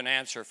have an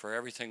answer for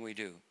everything we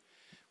do.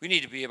 We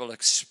need to be able to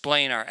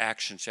explain our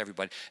actions to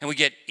everybody. And we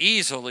get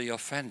easily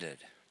offended.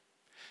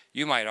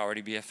 You might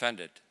already be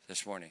offended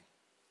this morning.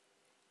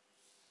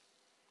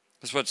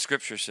 That's what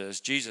Scripture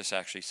says. Jesus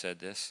actually said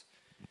this.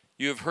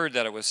 You have heard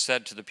that it was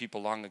said to the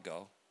people long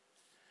ago,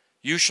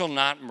 you shall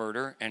not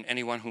murder, and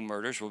anyone who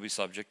murders will be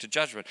subject to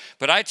judgment.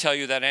 But I tell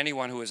you that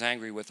anyone who is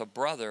angry with a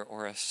brother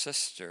or a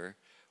sister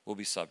will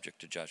be subject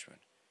to judgment.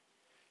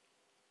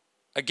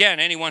 Again,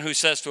 anyone who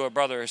says to a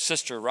brother or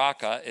sister,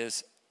 Raka,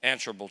 is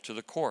answerable to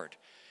the court.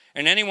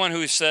 And anyone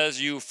who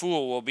says, you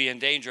fool, will be in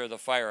danger of the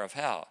fire of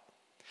hell.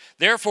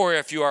 Therefore,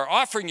 if you are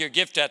offering your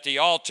gift at the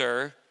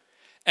altar,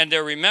 and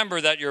there remember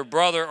that your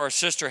brother or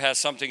sister has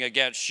something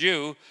against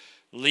you,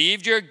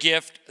 leave your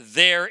gift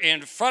there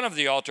in front of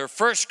the altar.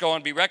 First go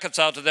and be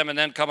reconciled to them, and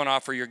then come and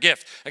offer your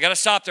gift. I got to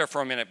stop there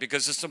for a minute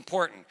because it's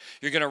important.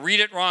 You're going to read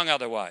it wrong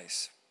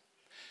otherwise.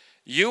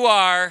 You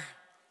are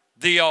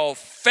the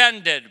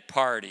offended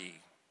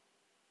party.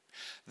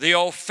 The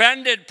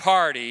offended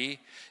party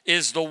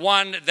is the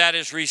one that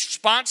is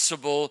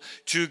responsible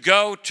to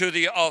go to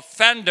the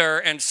offender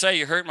and say,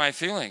 you hurt my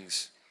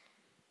feelings.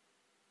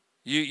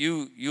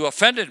 You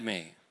offended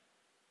me.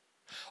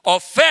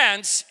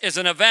 Offense is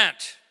an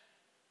event.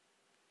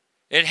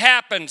 It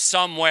happened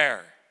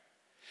somewhere.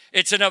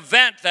 It's an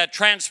event that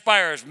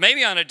transpires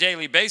maybe on a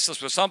daily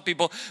basis with some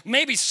people.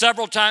 Maybe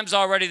several times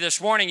already this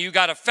morning you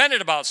got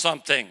offended about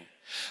something.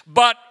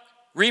 But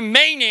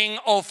remaining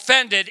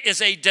offended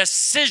is a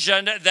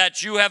decision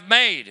that you have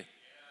made.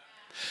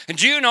 And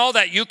do you know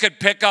that you could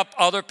pick up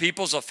other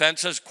people's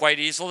offenses quite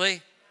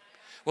easily?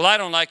 Well, I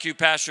don't like you,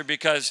 Pastor,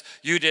 because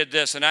you did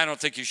this, and I don't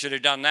think you should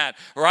have done that.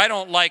 Or I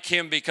don't like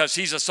him because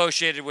he's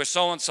associated with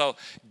so-and-so.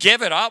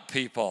 Give it up,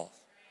 people.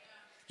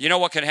 You know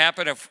what can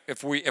happen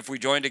if we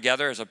join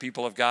together as a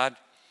people of God?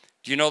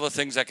 Do you know the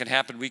things that can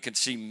happen? We can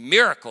see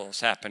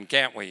miracles happen,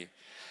 can't we?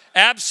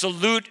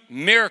 Absolute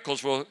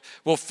miracles will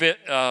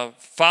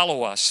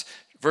follow us.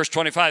 Verse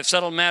 25,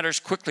 settle matters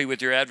quickly with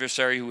your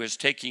adversary who is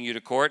taking you to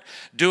court.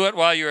 Do it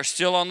while you are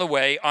still on the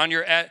way,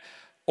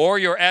 or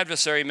your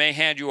adversary may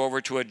hand you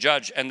over to a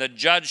judge, and the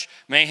judge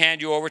may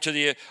hand you over to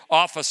the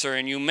officer,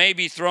 and you may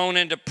be thrown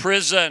into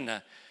prison.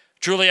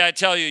 Truly, I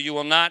tell you, you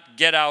will not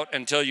get out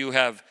until you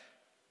have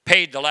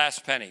paid the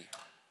last penny.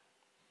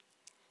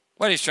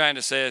 What he's trying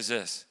to say is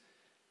this.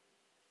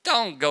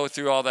 Don't go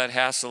through all that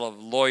hassle of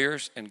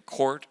lawyers and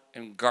court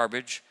and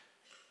garbage.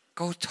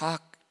 Go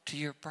talk to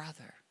your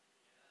brother.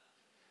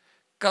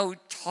 Go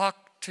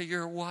talk to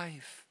your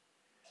wife.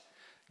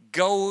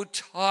 Go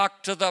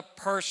talk to the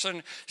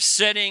person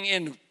sitting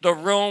in the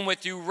room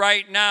with you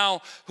right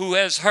now who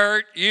has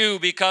hurt you,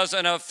 because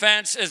an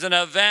offense is an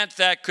event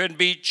that could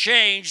be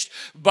changed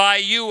by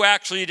you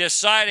actually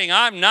deciding,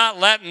 I'm not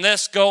letting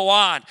this go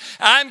on.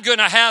 I'm going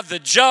to have the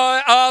joy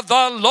of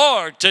the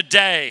Lord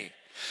today.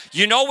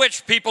 You know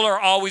which people are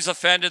always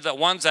offended? The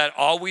ones that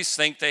always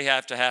think they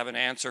have to have an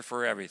answer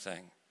for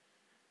everything.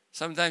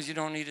 Sometimes you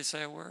don't need to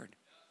say a word.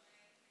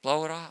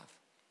 Blow it off.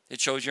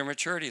 It shows your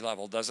maturity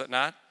level, does it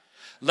not?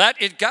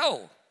 Let it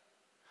go.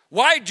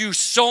 Why do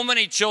so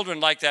many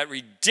children like that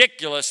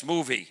ridiculous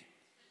movie?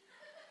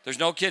 There's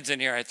no kids in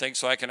here, I think,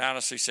 so I can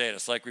honestly say it.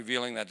 It's like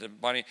revealing that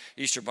the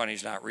Easter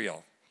Bunny's not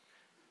real.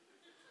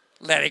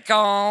 Let it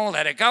go,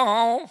 let it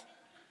go.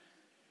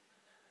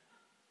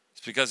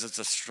 It's because it's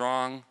a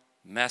strong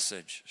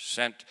message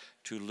sent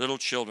to little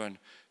children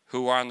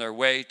who are on their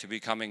way to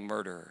becoming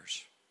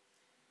murderers.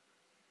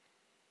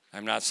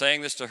 I'm not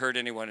saying this to hurt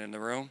anyone in the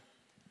room,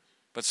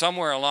 but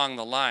somewhere along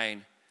the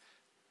line,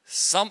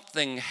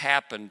 something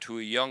happened to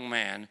a young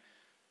man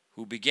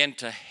who began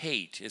to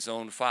hate his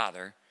own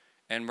father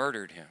and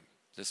murdered him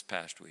this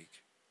past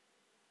week.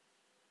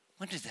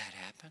 When did that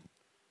happen?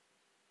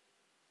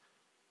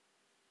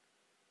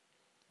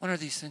 When are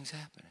these things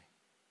happening?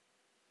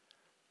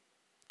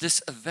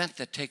 This event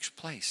that takes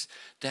place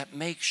that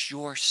makes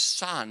your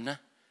son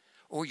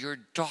or your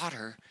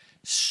daughter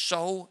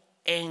so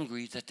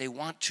angry that they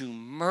want to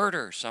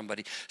murder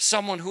somebody,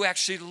 someone who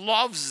actually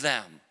loves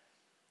them.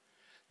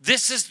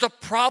 This is the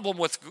problem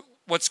with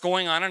what's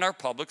going on in our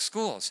public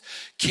schools.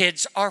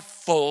 Kids are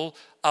full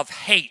of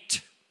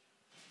hate.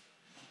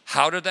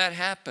 How did that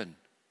happen?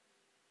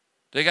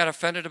 They got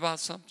offended about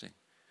something.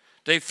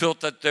 They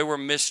felt that they were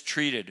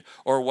mistreated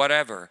or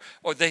whatever.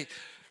 Or they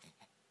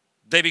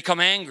become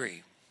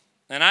angry.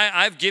 And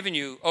I've given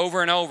you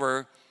over and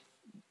over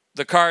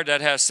the card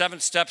that has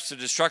 7 steps to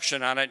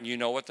destruction on it, and you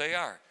know what they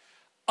are.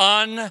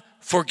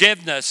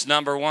 Unforgiveness,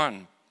 number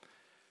 1.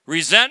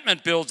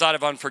 Resentment builds out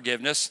of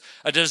unforgiveness.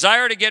 A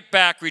desire to get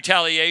back,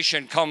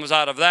 retaliation comes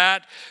out of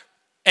that.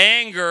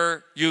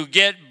 Anger, you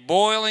get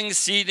boiling,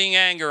 seething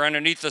anger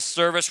underneath the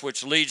surface,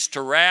 which leads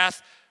to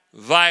wrath,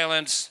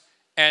 violence,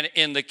 and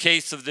in the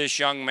case of this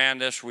young man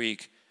this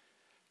week,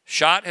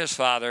 shot his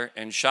father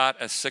and shot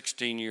a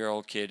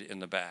 16-year-old kid in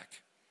the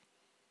back.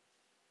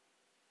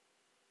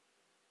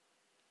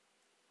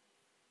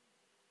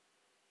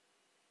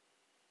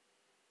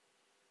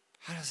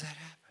 How does that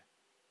happen?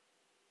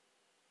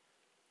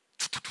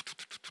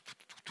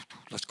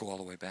 Let's go all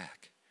the way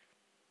back.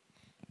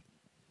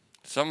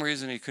 For some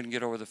reason he couldn't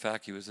get over the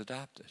fact he was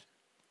adopted.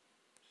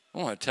 I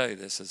want to tell you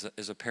this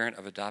as a parent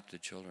of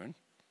adopted children.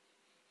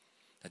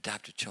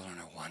 Adopted children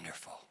are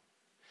wonderful.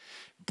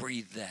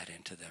 Breathe that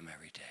into them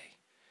every day.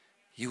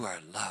 You are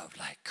loved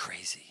like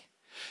crazy.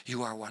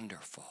 You are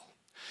wonderful.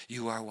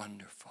 You are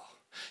wonderful.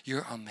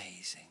 You're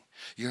amazing.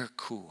 You're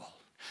cool.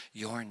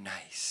 You're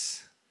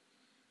nice.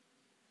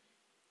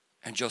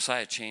 And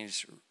Josiah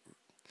changed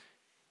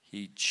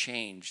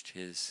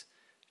his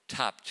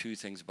top 2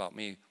 things about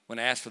me. When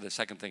I asked for the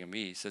second thing of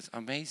me, he says,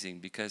 amazing,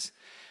 because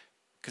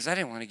I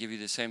didn't want to give you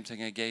the same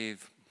thing I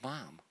gave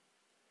Mom.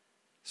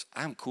 So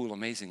I'm cool,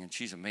 amazing, and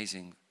she's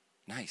amazing,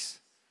 nice.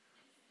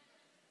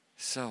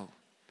 So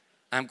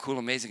I'm cool,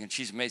 amazing, and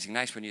she's amazing,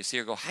 nice. When you see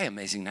her, go, hi,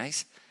 amazing,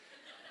 nice.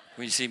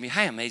 When you see me,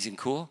 hi, amazing,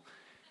 cool.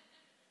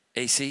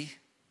 AC.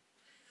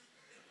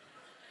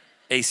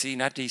 AC,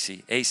 not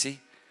DC. AC.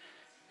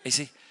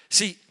 AC.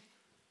 See,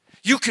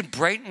 you can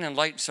brighten and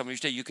lighten somebody's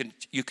day. You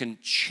can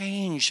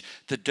change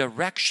the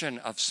direction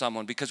of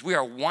someone because we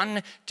are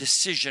one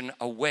decision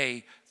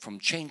away from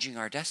changing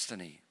our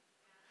destiny.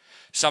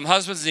 Some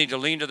husbands need to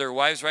lean to their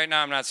wives right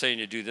now. I'm not saying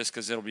you do this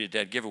because it'll be a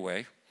dead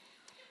giveaway.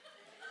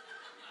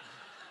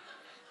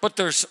 But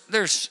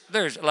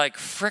there's like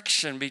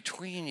friction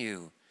between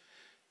you.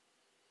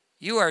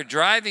 You are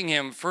driving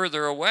him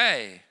further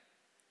away.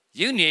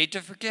 You need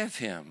to forgive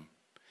him.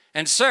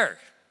 And sir,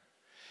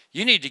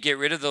 you need to get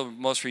rid of the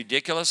most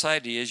ridiculous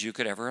ideas you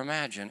could ever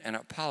imagine and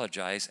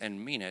apologize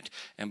and mean it.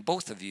 And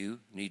both of you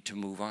need to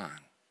move on.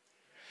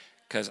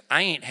 Because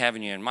I ain't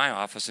having you in my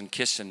office and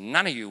kissing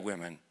none of you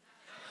women.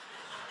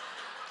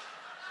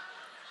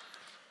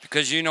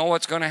 Because you know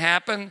what's going to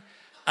happen?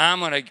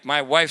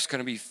 My wife's going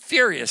to be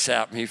furious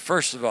at me,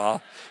 first of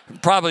all,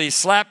 and probably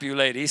slap you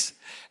ladies.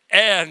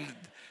 And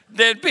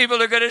then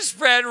people are going to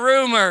spread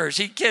rumors.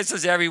 He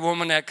kisses every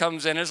woman that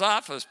comes in his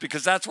office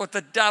because that's what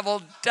the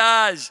devil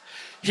does.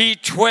 He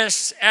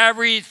twists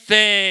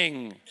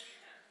everything.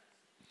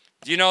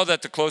 Do you know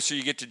that the closer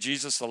you get to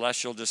Jesus, the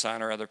less you'll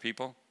dishonor other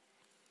people?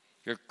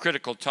 Your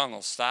critical tongue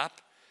will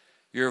stop.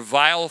 Your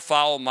vile,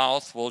 foul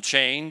mouth will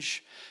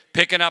change.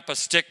 Picking up a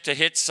stick to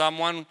hit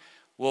someone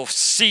will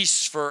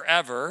cease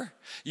forever.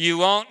 You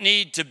won't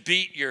need to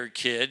beat your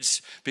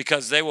kids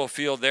because they will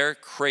feel they're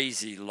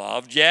crazy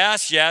loved.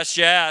 Yes, yes,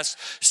 yes.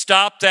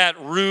 Stop that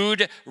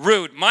rude.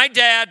 My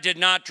dad did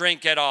not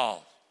drink at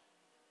all.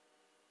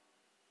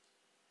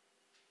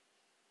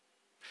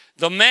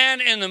 The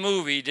man in the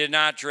movie did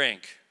not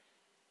drink.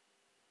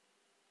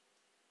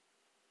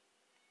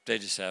 They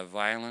just have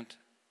violent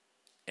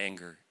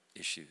anger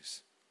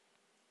issues.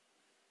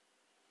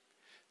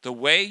 The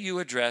way you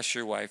address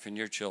your wife and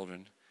your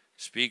children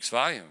speaks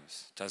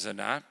volumes, does it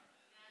not?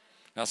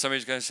 Now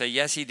somebody's going to say,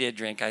 yes, he did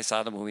drink. I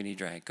saw the movie and he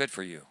drank. Good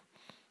for you.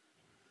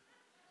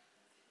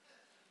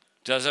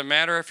 Doesn't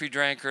matter if he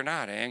drank or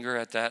not. Anger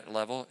at that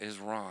level is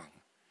wrong.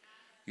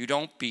 You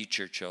don't beat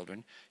your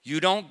children. You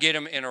don't get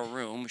them in a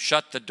room,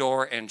 shut the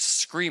door, and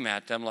scream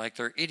at them like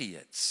they're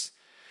idiots.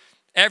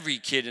 Every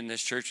kid in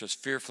this church was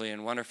fearfully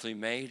and wonderfully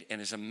made and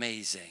is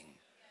amazing.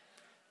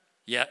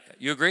 Yeah,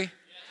 you agree?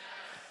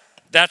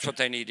 That's what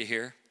they need to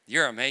hear.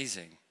 You're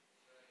amazing.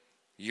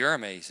 You're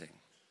amazing.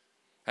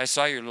 I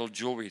saw your little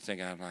jewelry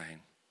thing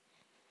online.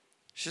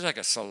 She's like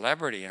a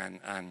celebrity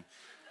on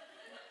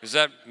is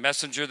that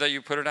Messenger that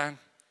you put it on?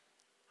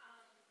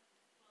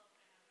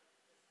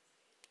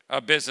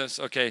 A business,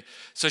 okay.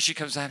 So she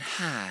comes on,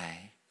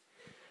 hi,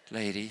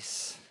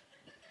 ladies.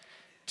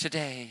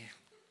 today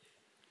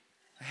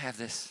I have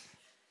this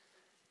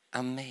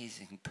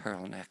amazing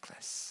pearl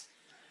necklace.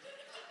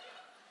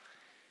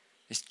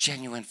 It's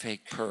genuine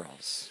fake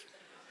pearls.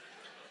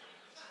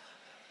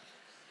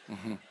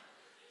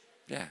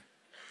 Yeah.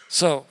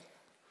 So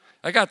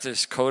I got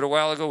this coat a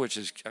while ago, which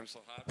is, I'm so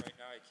hot right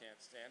now I can't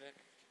stand it.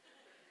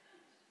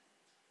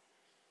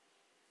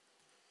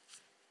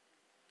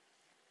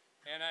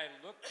 And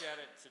I looked at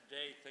it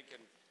today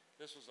thinking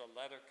this was a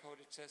leather coat.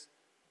 It says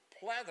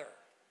pleather.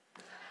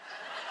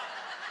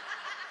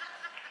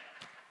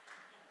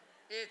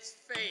 It's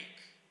fake.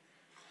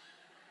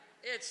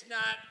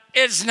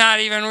 It's not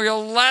even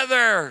real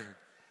leather.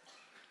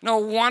 No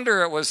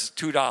wonder it was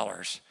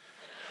 $2.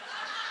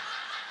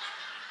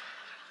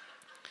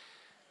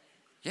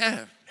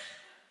 Yeah.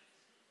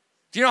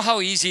 Do you know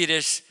how easy it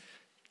is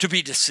to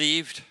be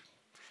deceived?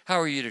 How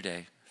are you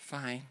today?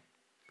 Fine.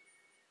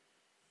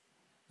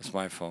 That's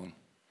my phone.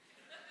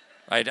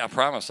 I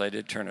promise I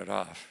did turn it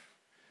off.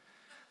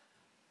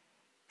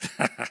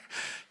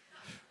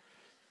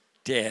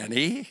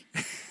 Danny?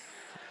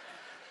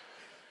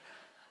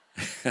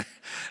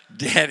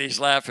 Danny's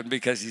laughing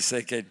because he's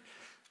thinking,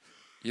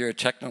 you're a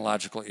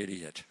technological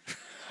idiot.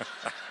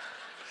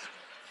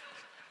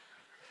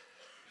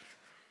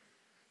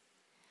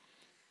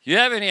 You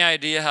have any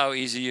idea how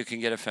easy you can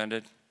get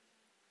offended?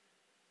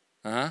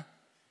 Because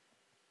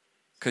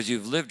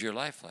you've lived your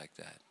life like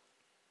that.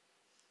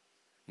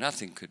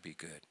 Nothing could be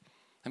good.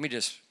 Let me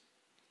just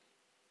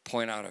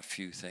point out a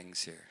few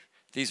things here.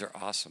 These are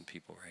awesome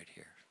people right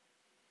here.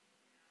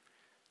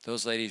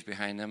 Those ladies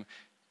behind them,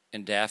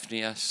 and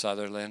Daphnia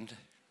Sutherland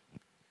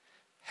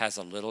has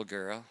a little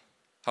girl.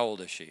 How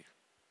old is she?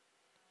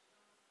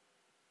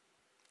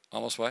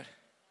 Almost what?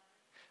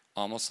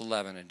 Almost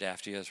 11, and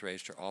Daphnia has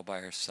raised her all by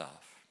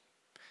herself.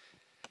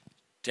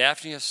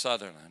 Daphnia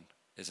Sutherland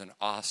is an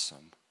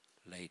awesome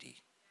lady.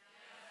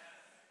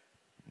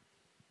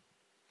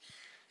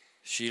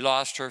 She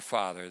lost her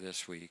father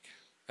this week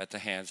at the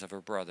hands of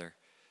her brother,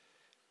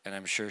 and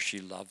I'm sure she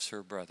loves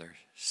her brother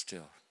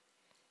still.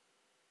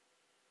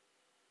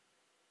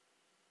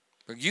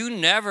 But you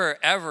never,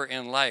 ever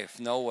in life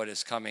know what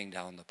is coming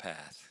down the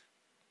path.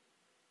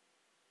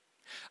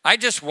 I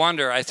just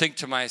wonder, I think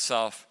to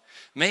myself,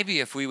 maybe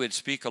if we would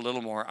speak a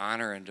little more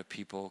honor into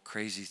people,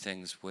 crazy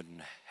things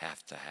wouldn't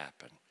have to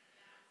happen.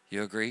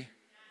 You agree?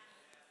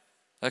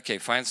 Okay,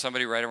 find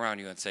somebody right around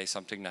you and say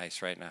something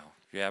nice right now.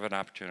 You have an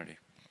opportunity.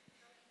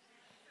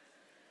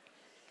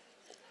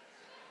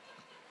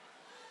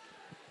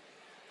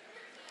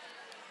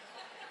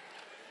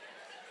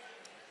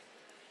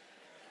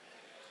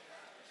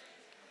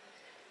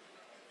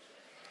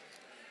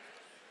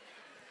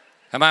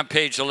 I'm on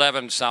page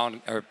 11,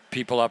 sound or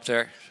people up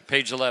there.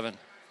 Page 11.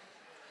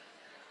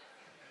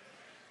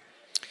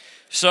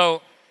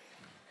 So,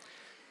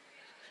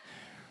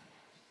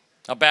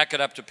 I'll back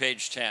it up to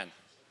page 10.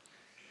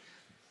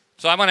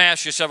 So I'm going to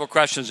ask you several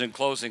questions in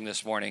closing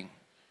this morning.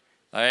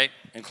 All right?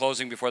 In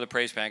closing before the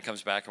praise band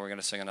comes back and we're going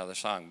to sing another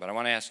song. But I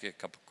want to ask you a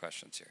couple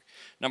questions here.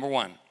 Number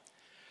one,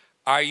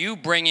 are you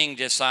bringing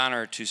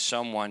dishonor to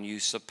someone you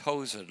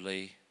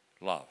supposedly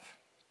love?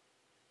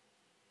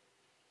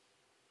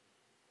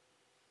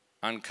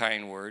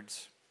 Unkind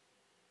words,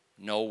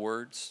 no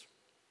words,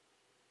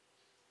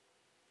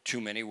 too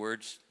many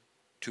words,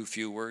 too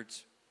few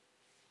words,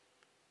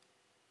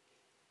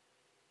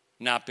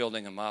 not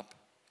building them up.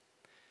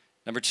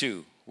 Number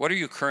two, what are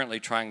you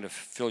currently trying to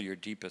fill your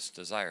deepest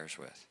desires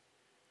with?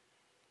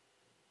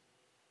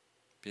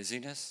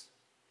 Busyness,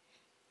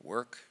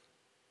 work,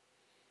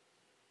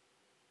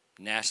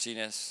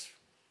 nastiness,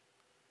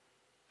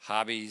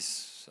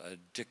 hobbies,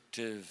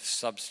 addictive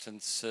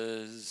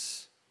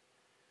substances.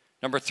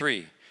 Number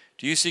three,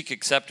 do you seek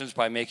acceptance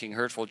by making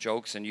hurtful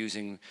jokes and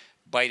using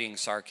biting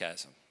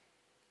sarcasm?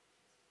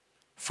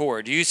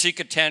 4, do you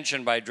seek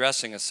attention by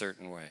dressing a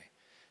certain way?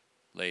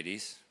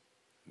 Ladies,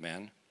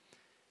 men.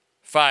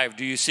 5,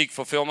 do you seek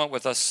fulfillment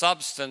with a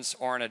substance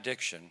or an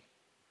addiction?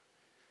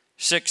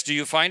 6, do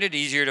you find it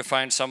easier to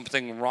find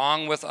something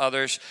wrong with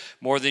others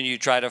more than you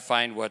try to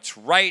find what's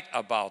right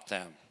about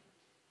them?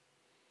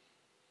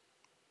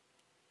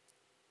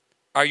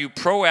 Are you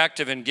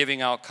proactive in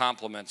giving out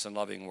compliments and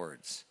loving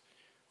words?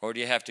 Or do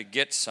you have to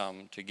get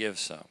some to give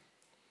some?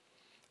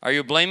 Are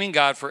you blaming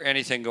God for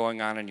anything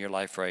going on in your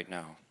life right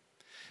now?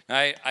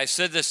 I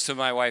said this to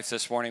my wife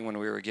this morning when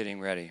we were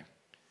getting ready.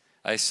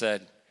 I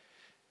said,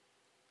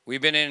 we've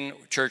been in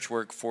church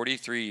work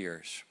 43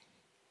 years.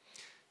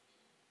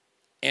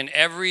 In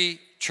every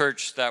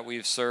church that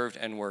we've served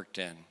and worked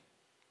in,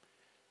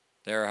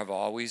 there have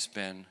always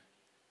been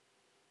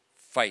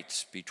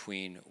fights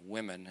between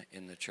women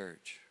in the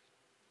church.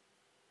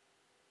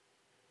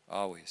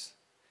 Always.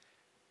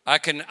 I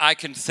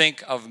can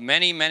think of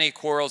many, many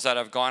quarrels that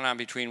have gone on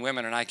between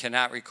women, and I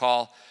cannot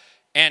recall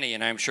any,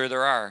 and I'm sure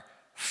there are,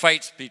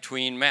 fights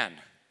between men.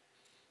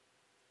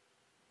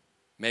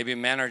 Maybe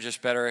men are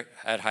just better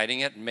at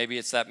hiding it, and maybe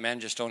it's that men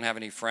just don't have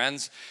any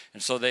friends,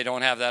 and so they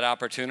don't have that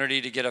opportunity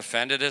to get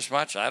offended as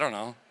much. I don't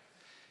know.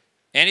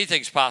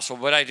 Anything's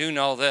possible, but I do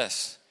know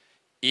this,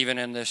 even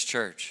in this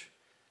church,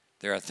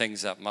 there are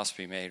things that must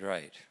be made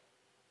right.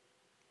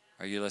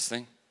 Are you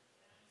listening?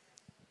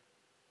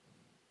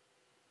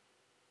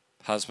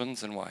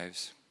 Husbands and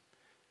wives,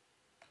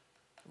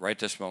 right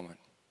this moment,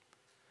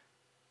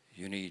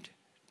 you need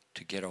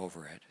to get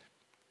over it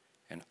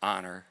and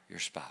honor your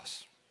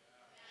spouse.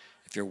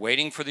 If you're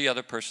waiting for the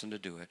other person to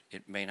do it,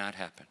 it may not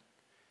happen.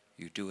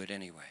 You do it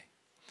anyway.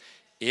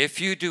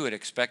 If you do it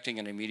expecting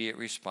an immediate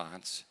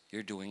response,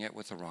 you're doing it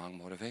with the wrong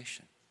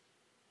motivation.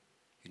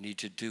 You need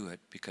to do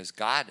it because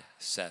God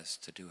says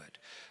to do it.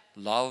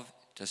 Love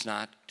does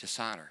not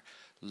dishonor.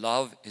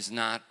 Love is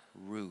not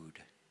rude.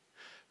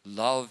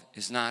 Love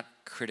is not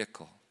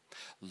critical.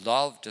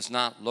 Love does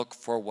not look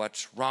for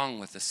what's wrong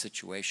with the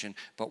situation,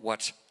 but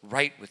what's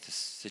right with the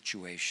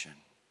situation.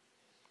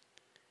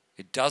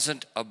 It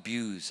doesn't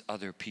abuse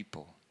other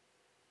people.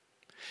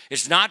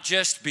 It's not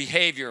just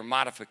behavior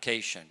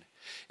modification.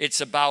 It's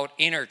about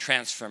inner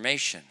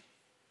transformation.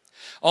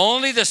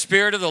 Only the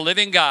Spirit of the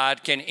living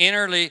God can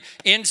innerly,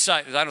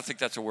 inside, I don't think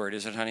that's a word,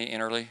 is it, honey,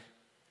 innerly?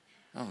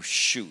 Oh,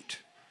 shoot.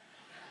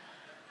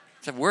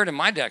 It's a word in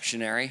my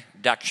dictionary.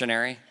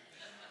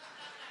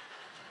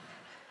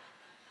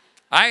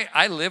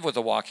 I live with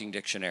a walking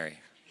dictionary,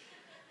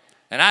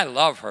 and I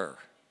love her.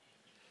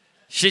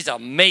 She's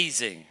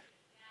amazing.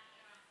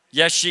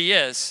 Yes, she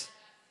is.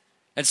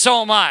 And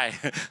so am I.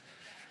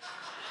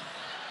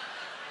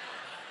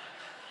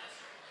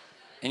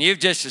 And you've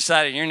just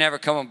decided you're never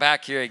coming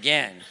back here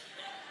again.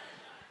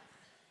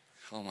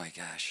 Oh my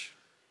gosh.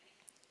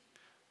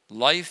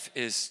 Life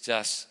is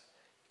just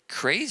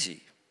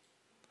crazy.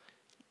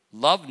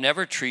 Love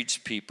never treats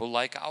people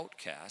like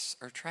outcasts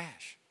or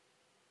trash.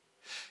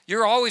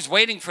 You're always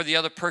waiting for the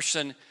other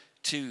person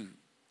to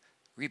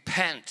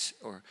repent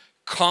or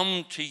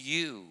come to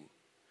you.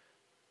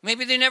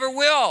 Maybe they never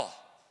will.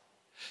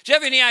 Do you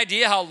have any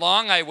idea how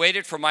long I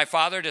waited for my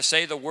father to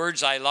say the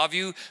words, I love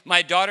you?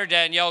 My daughter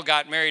Danielle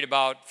got married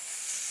about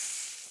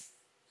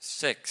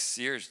 6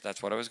 years.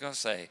 That's what I was going to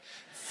say.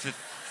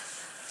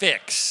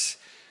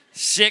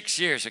 6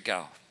 years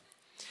ago.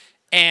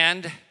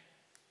 And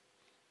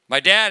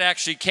my dad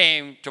actually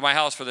came to my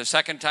house for the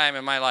second time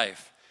in my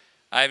life.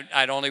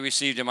 I'd only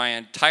received in my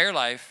entire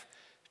life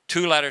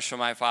 2 letters from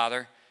my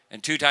father,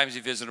 and 2 times he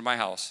visited my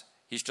house.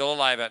 He's still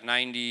alive at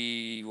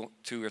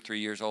 92 or 3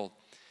 years old,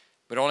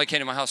 but only came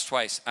to my house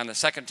twice. On the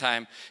second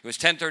time, it was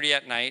 10:30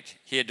 at night.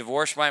 He had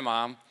divorced my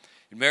mom.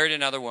 He married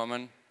another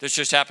woman. This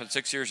just happened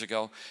 6 years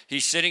ago.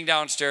 He's sitting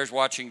downstairs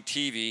watching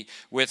TV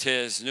with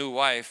his new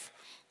wife,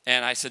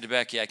 and I said to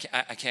Becky, I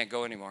can't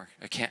go anymore.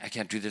 I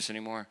can't do this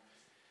anymore.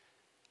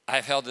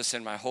 I've held this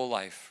in my whole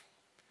life.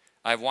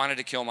 I've wanted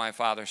to kill my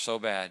father so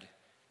bad.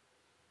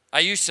 I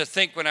used to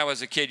think when I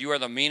was a kid, you are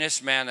the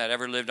meanest man that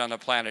ever lived on the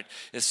planet.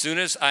 As soon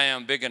as I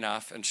am big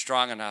enough and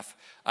strong enough,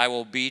 I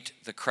will beat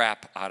the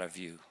crap out of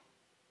you.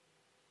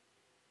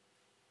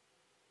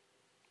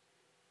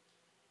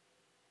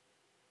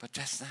 But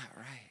that's not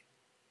right.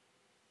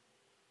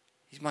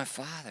 He's my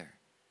father.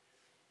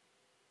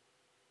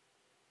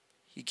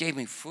 He gave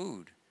me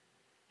food.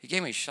 He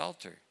gave me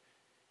shelter.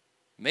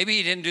 Maybe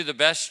he didn't do the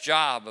best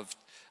job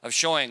of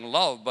showing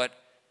love, but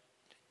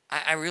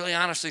I really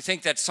honestly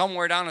think that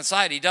somewhere down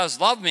inside he does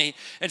love me.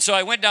 And so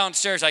I went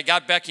downstairs. I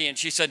got Becky, and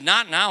she said,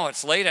 not now.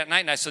 It's late at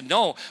night. And I said,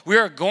 no, we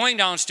are going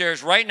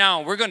downstairs right now,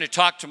 and we're going to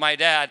talk to my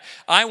dad.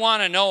 I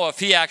want to know if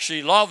he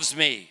actually loves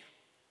me.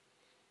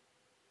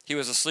 He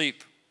was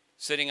asleep,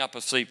 sitting up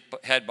asleep,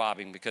 head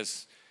bobbing,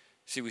 because,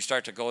 see, we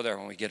start to go there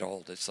when we get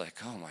old. It's like,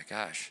 oh, my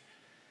gosh.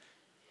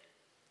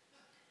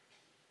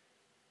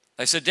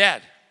 I said,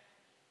 Dad.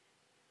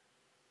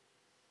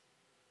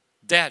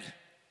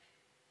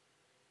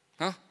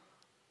 Huh?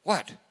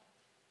 What?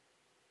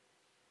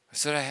 I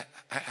said,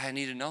 I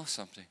need to know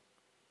something.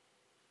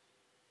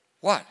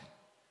 What?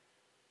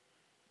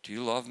 Do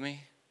you love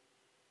me?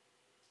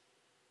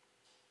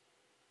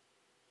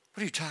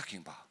 What are you talking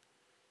about?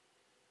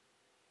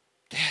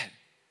 Dad,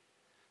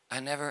 I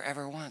never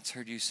ever once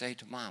heard you say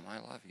to Mom, I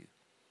love you.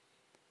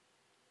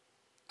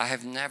 I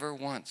have never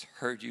once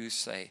heard you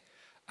say,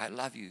 I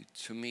love you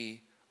to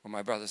me or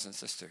my brothers and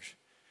sisters.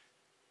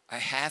 I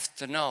have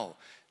to know,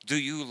 do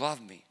you love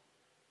me?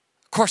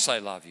 Of course I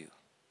love you.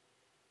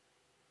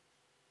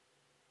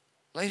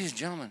 Ladies and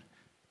gentlemen,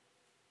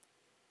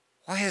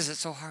 why is it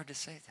so hard to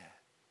say that?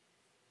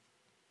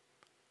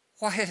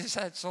 Why is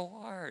that so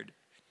hard?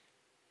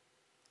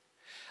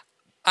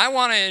 I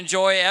want to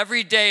enjoy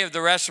every day of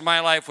the rest of my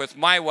life with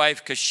my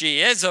wife because she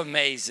is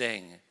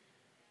amazing.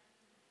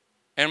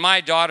 And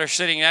my daughter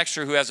sitting next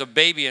to her who has a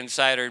baby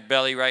inside her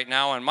belly right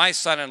now, and my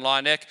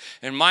son-in-law, Nick,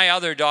 and my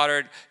other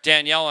daughter,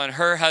 Danielle, and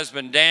her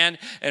husband, Dan,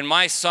 and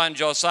my son,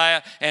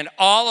 Josiah, and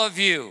all of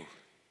you.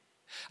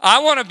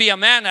 I want to be a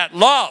man that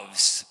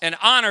loves and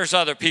honors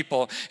other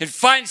people and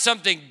finds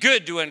something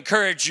good to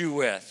encourage you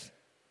with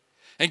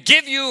and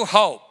give you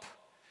hope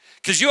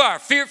because you are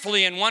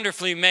fearfully and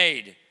wonderfully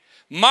made.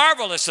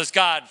 Marvelous is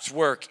God's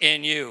work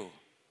in you.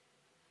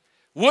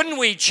 Wouldn't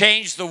we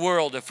change the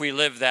world if we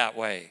lived that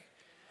way?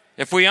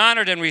 If we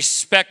honored and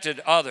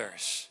respected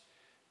others,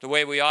 the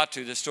way we ought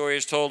to. The story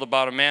is told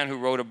about a man who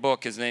wrote a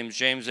book. His name is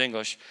James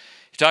English.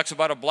 He talks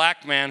about a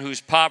black man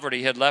whose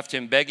poverty had left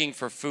him begging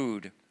for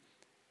food.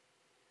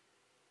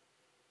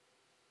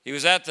 He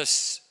was at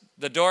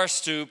the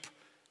doorstep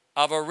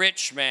of a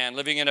rich man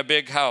living in a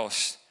big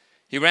house.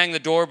 He rang the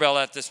doorbell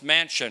at this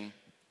mansion,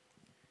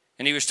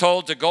 and he was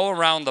told to go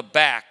around the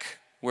back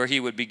where he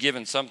would be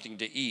given something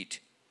to eat.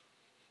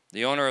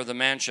 The owner of the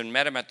mansion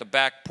met him at the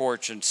back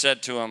porch and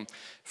said to him,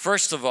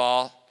 "First of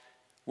all,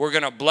 we're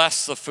going to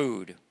bless the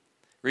food.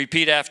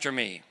 Repeat after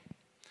me.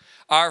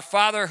 Our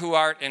Father who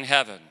art in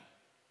heaven."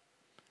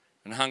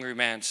 And the hungry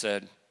man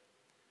said,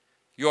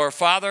 "Your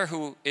Father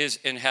who is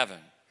in heaven."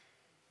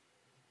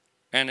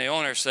 And the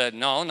owner said,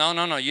 No,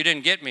 you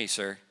didn't get me,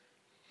 sir.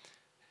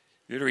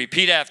 You're to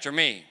repeat after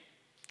me.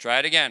 Try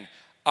it again.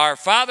 Our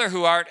Father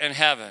who art in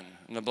heaven.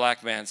 And the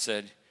black man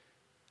said,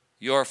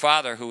 "Your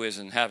Father who is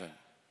in heaven."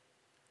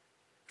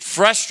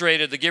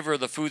 Frustrated, the giver of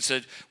the food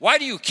said, "Why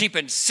do you keep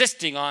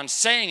insisting on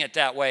saying it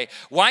that way?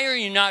 Why are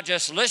you not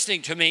just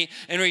listening to me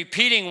and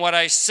repeating what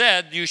I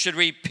said you should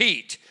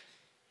repeat?"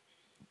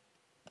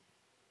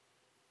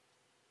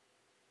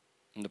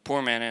 And the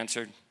poor man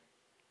answered,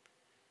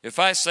 "If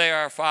I say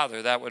our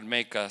Father, that would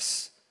make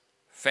us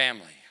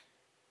family.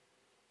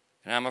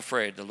 And I'm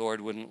afraid the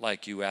Lord wouldn't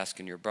like you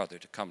asking your brother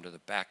to come to the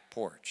back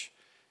porch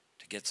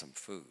to get some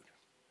food."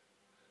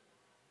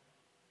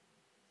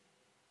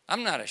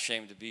 I'm not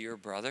ashamed to be your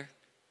brother.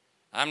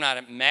 I'm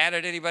not mad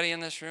at anybody in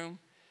this room.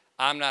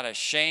 I'm not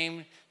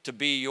ashamed to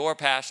be your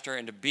pastor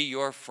and to be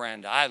your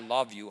friend. I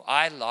love you.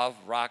 I love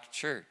Rock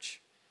Church.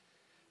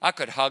 I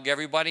could hug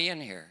everybody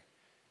in here.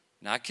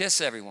 Not kiss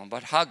everyone,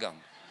 but hug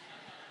them.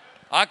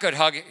 I could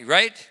hug it,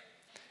 right?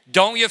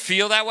 Don't you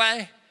feel that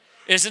way?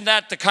 Isn't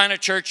that the kind of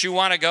church you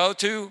want to go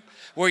to?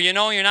 Where you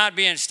know you're not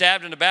being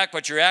stabbed in the back,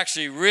 but you're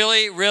actually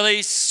really,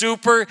 really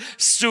super,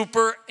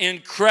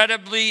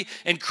 incredibly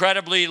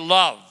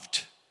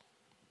loved.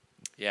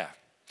 Yeah.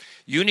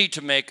 You need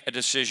to make a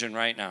decision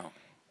right now.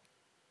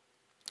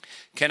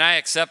 Can I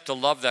accept the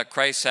love that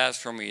Christ has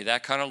for me,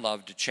 that kind of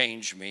love to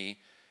change me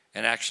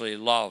and actually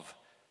love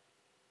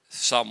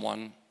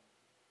someone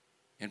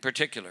in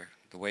particular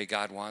the way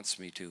God wants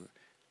me to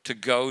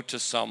go to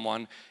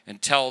someone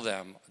and tell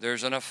them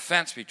there's an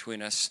offense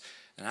between us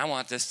and I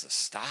want this to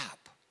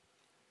stop.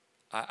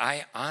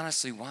 I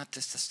honestly want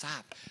this to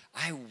stop.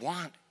 I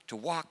want to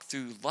walk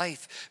through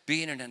life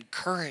being an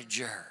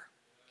encourager.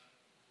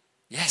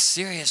 Yes,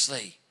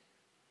 seriously.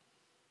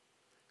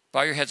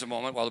 Bow your heads a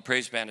moment while the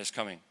praise band is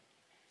coming.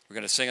 We're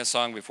going to sing a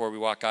song before we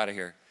walk out of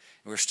here.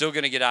 And we're still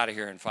going to get out of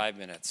here in 5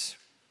 minutes.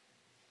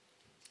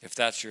 If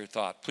that's your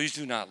thought, please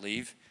do not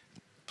leave.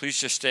 Please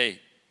just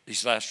stay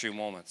these last few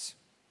moments.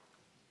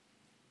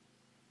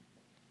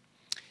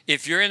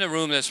 If you're in the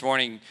room this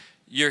morning,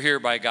 you're here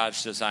by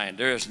God's design.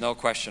 There is no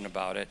question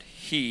about it.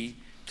 He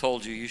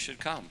told you should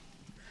come.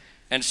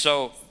 And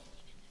so,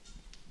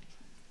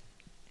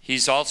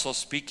 he's also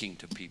speaking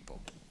to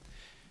people.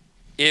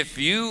 If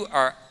you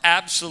are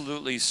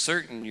absolutely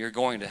certain you're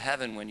going to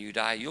heaven when you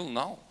die, you'll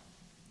know.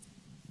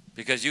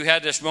 Because you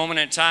had this moment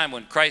in time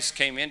when Christ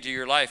came into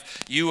your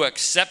life. You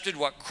accepted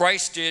what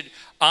Christ did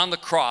on the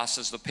cross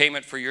as the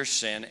payment for your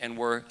sin and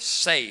were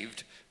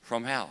saved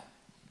from hell.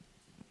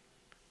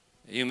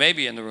 You may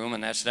be in the room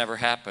and that's never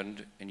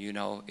happened, and you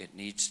know it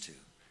needs to.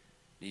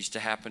 It needs to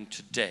happen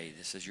today.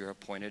 This is your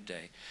appointed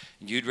day.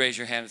 And you'd raise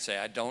your hand and say,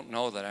 "I don't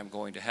know that I'm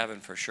going to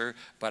heaven for sure,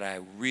 but I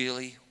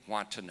really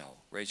want to know."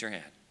 Raise your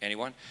hand.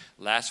 Anyone?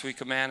 Last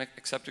week a man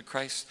accepted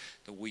Christ.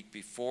 The week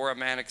before a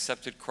man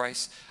accepted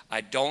Christ.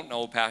 I don't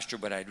know, Pastor,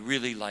 but I'd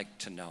really like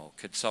to know.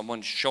 Could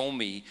someone show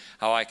me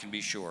how I can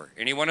be sure?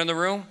 Anyone in the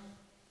room?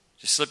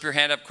 Just slip your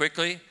hand up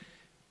quickly.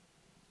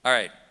 All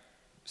right.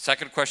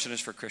 Second question is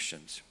for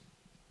Christians.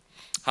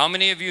 How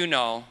many of you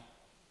know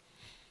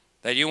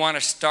that you want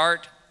to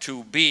start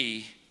to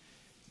be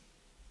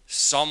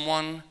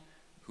someone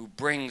who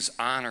brings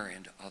honor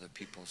into other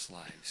people's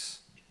lives?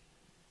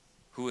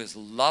 Who is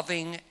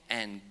loving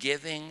and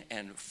giving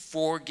and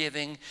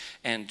forgiving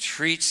and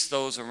treats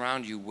those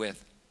around you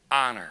with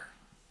honor.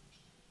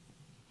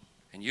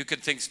 And you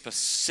could think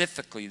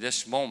specifically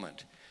this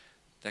moment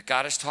that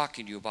God is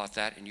talking to you about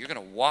that, and you're going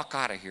to walk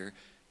out of here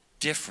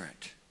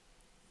different.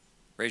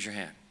 Raise your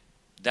hand.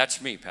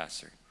 That's me,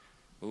 Pastor.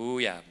 Oh,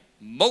 yeah.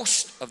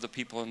 Most of the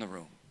people in the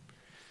room.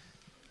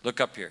 Look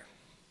up here.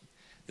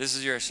 This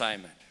is your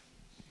assignment.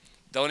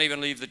 Don't even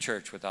leave the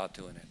church without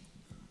doing it.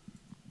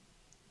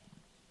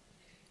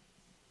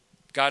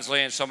 God's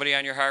laying somebody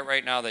on your heart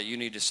right now that you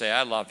need to say,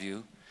 "I love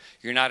you.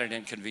 You're not an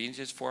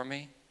inconvenience for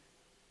me.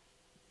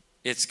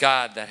 It's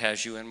God that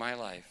has you in my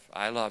life.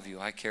 I love you.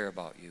 I care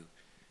about you."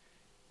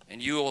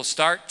 And you will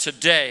start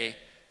today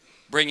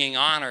bringing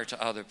honor to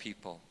other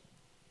people.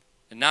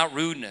 And not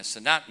rudeness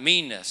and not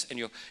meanness.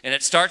 And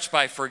it starts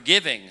by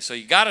forgiving. So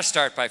you got to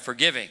start by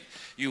forgiving.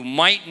 You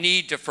might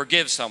need to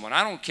forgive someone.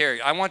 I don't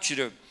care. I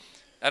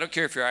don't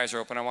care if your eyes are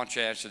open. I want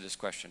you to answer this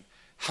question.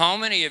 How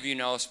many of you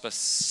know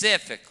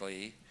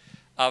specifically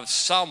of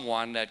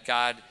someone that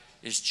God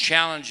is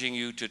challenging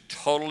you to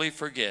totally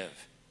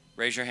forgive?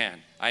 Raise your hand.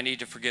 I need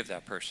to forgive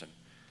that person.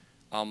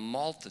 A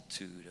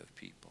multitude of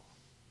people.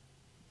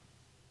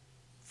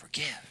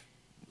 Forgive.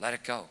 Let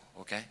it go,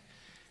 okay?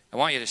 I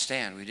want you to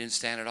stand. We didn't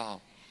stand at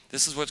all.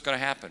 This is what's going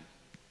to happen.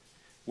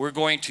 We're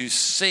going to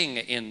sing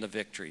in the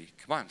victory.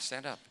 Come on,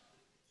 stand up.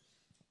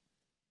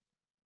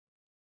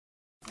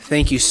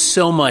 Thank you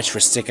so much for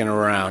sticking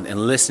around and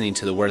listening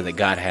to the word that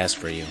God has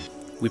for you.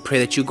 We pray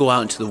that you go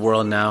out into the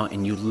world now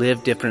and you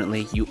live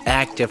differently, you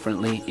act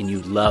differently, and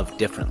you love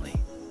differently.